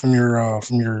banned from your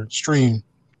stream?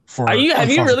 Have you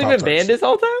really been banned this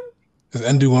whole time? Because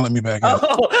Endu won't let me back in. I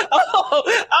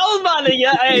was about to.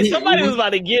 Hey, somebody was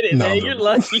about to get it, man. You're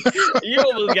lucky. You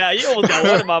almost got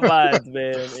one of my mods,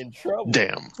 man, in trouble.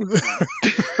 Damn.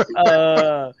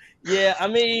 Yeah, I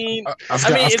mean,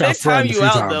 if they time you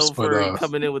out though for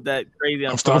coming in with that crazy,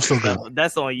 stuff,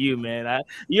 that's on you, man.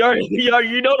 You know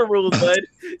the rules, bud.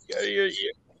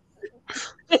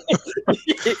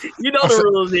 You know the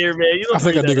rules here, man. I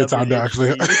think I did get timed out,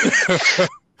 actually.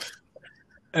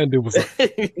 Endu was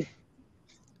like,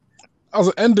 I was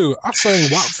like, Endu, I sang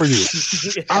WAP for you.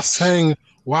 I sang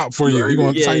WAP for you. You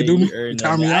want to how you do me?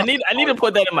 Time me out? I need to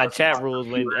put that in my chat rules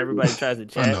when everybody tries to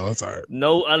chat. I know, it's all right.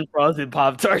 No unfrosted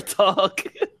Pop-Tart talk.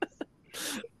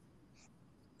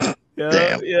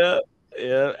 Yeah.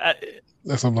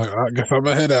 That's I'm like, I guess I'm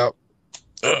gonna head out.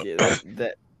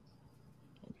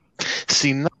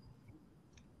 See, no.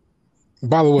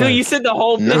 By the way, dude, you said the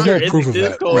whole picture. There's no proof of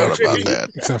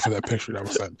that, except for that picture that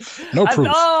was sent. No proof.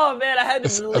 Oh man, I had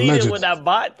to delete it when that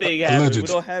bot thing happened. Alleged. We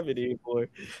don't have it anymore.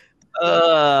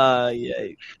 Yeah.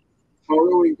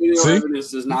 Following video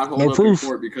evidence does not hold up in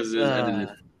court because it is edited.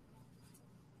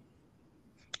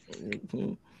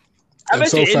 I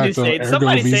bet you Indu saved.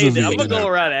 Somebody saved it. I'm gonna go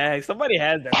around and ask. Somebody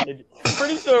has that picture. I'm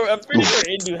pretty sure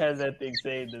Indu has that thing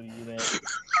saved of you, man.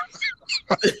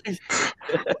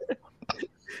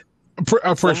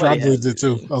 I'm pretty sure I Somebody believed has it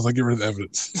too. to. I was like, get rid of the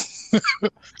evidence.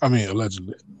 I mean,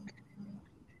 allegedly.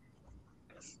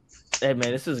 Hey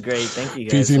man, this was great. Thank you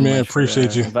guys PT so man, much for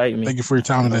appreciate you. inviting me. Thank you for your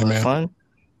time today, man. Fun.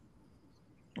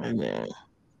 Hey man,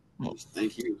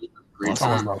 Thank you. Great It's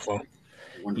always time. a lot of fun.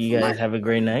 Wonderful you guys night. have a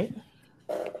great night.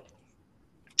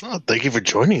 Oh, thank you for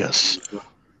joining us.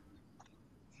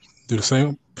 Do the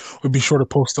same. We'll be sure to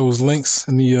post those links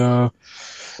in the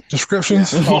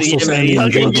descriptions. Also, Yeah, man, Sammy, y'all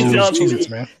enjoy get those yourself Cheez-Its,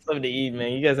 man. something to eat,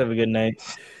 man. You guys have a good night.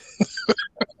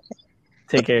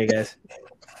 Take care, guys.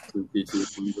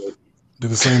 Do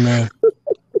the same, man.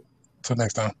 Till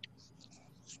next time.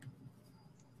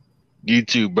 You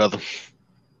too, brother.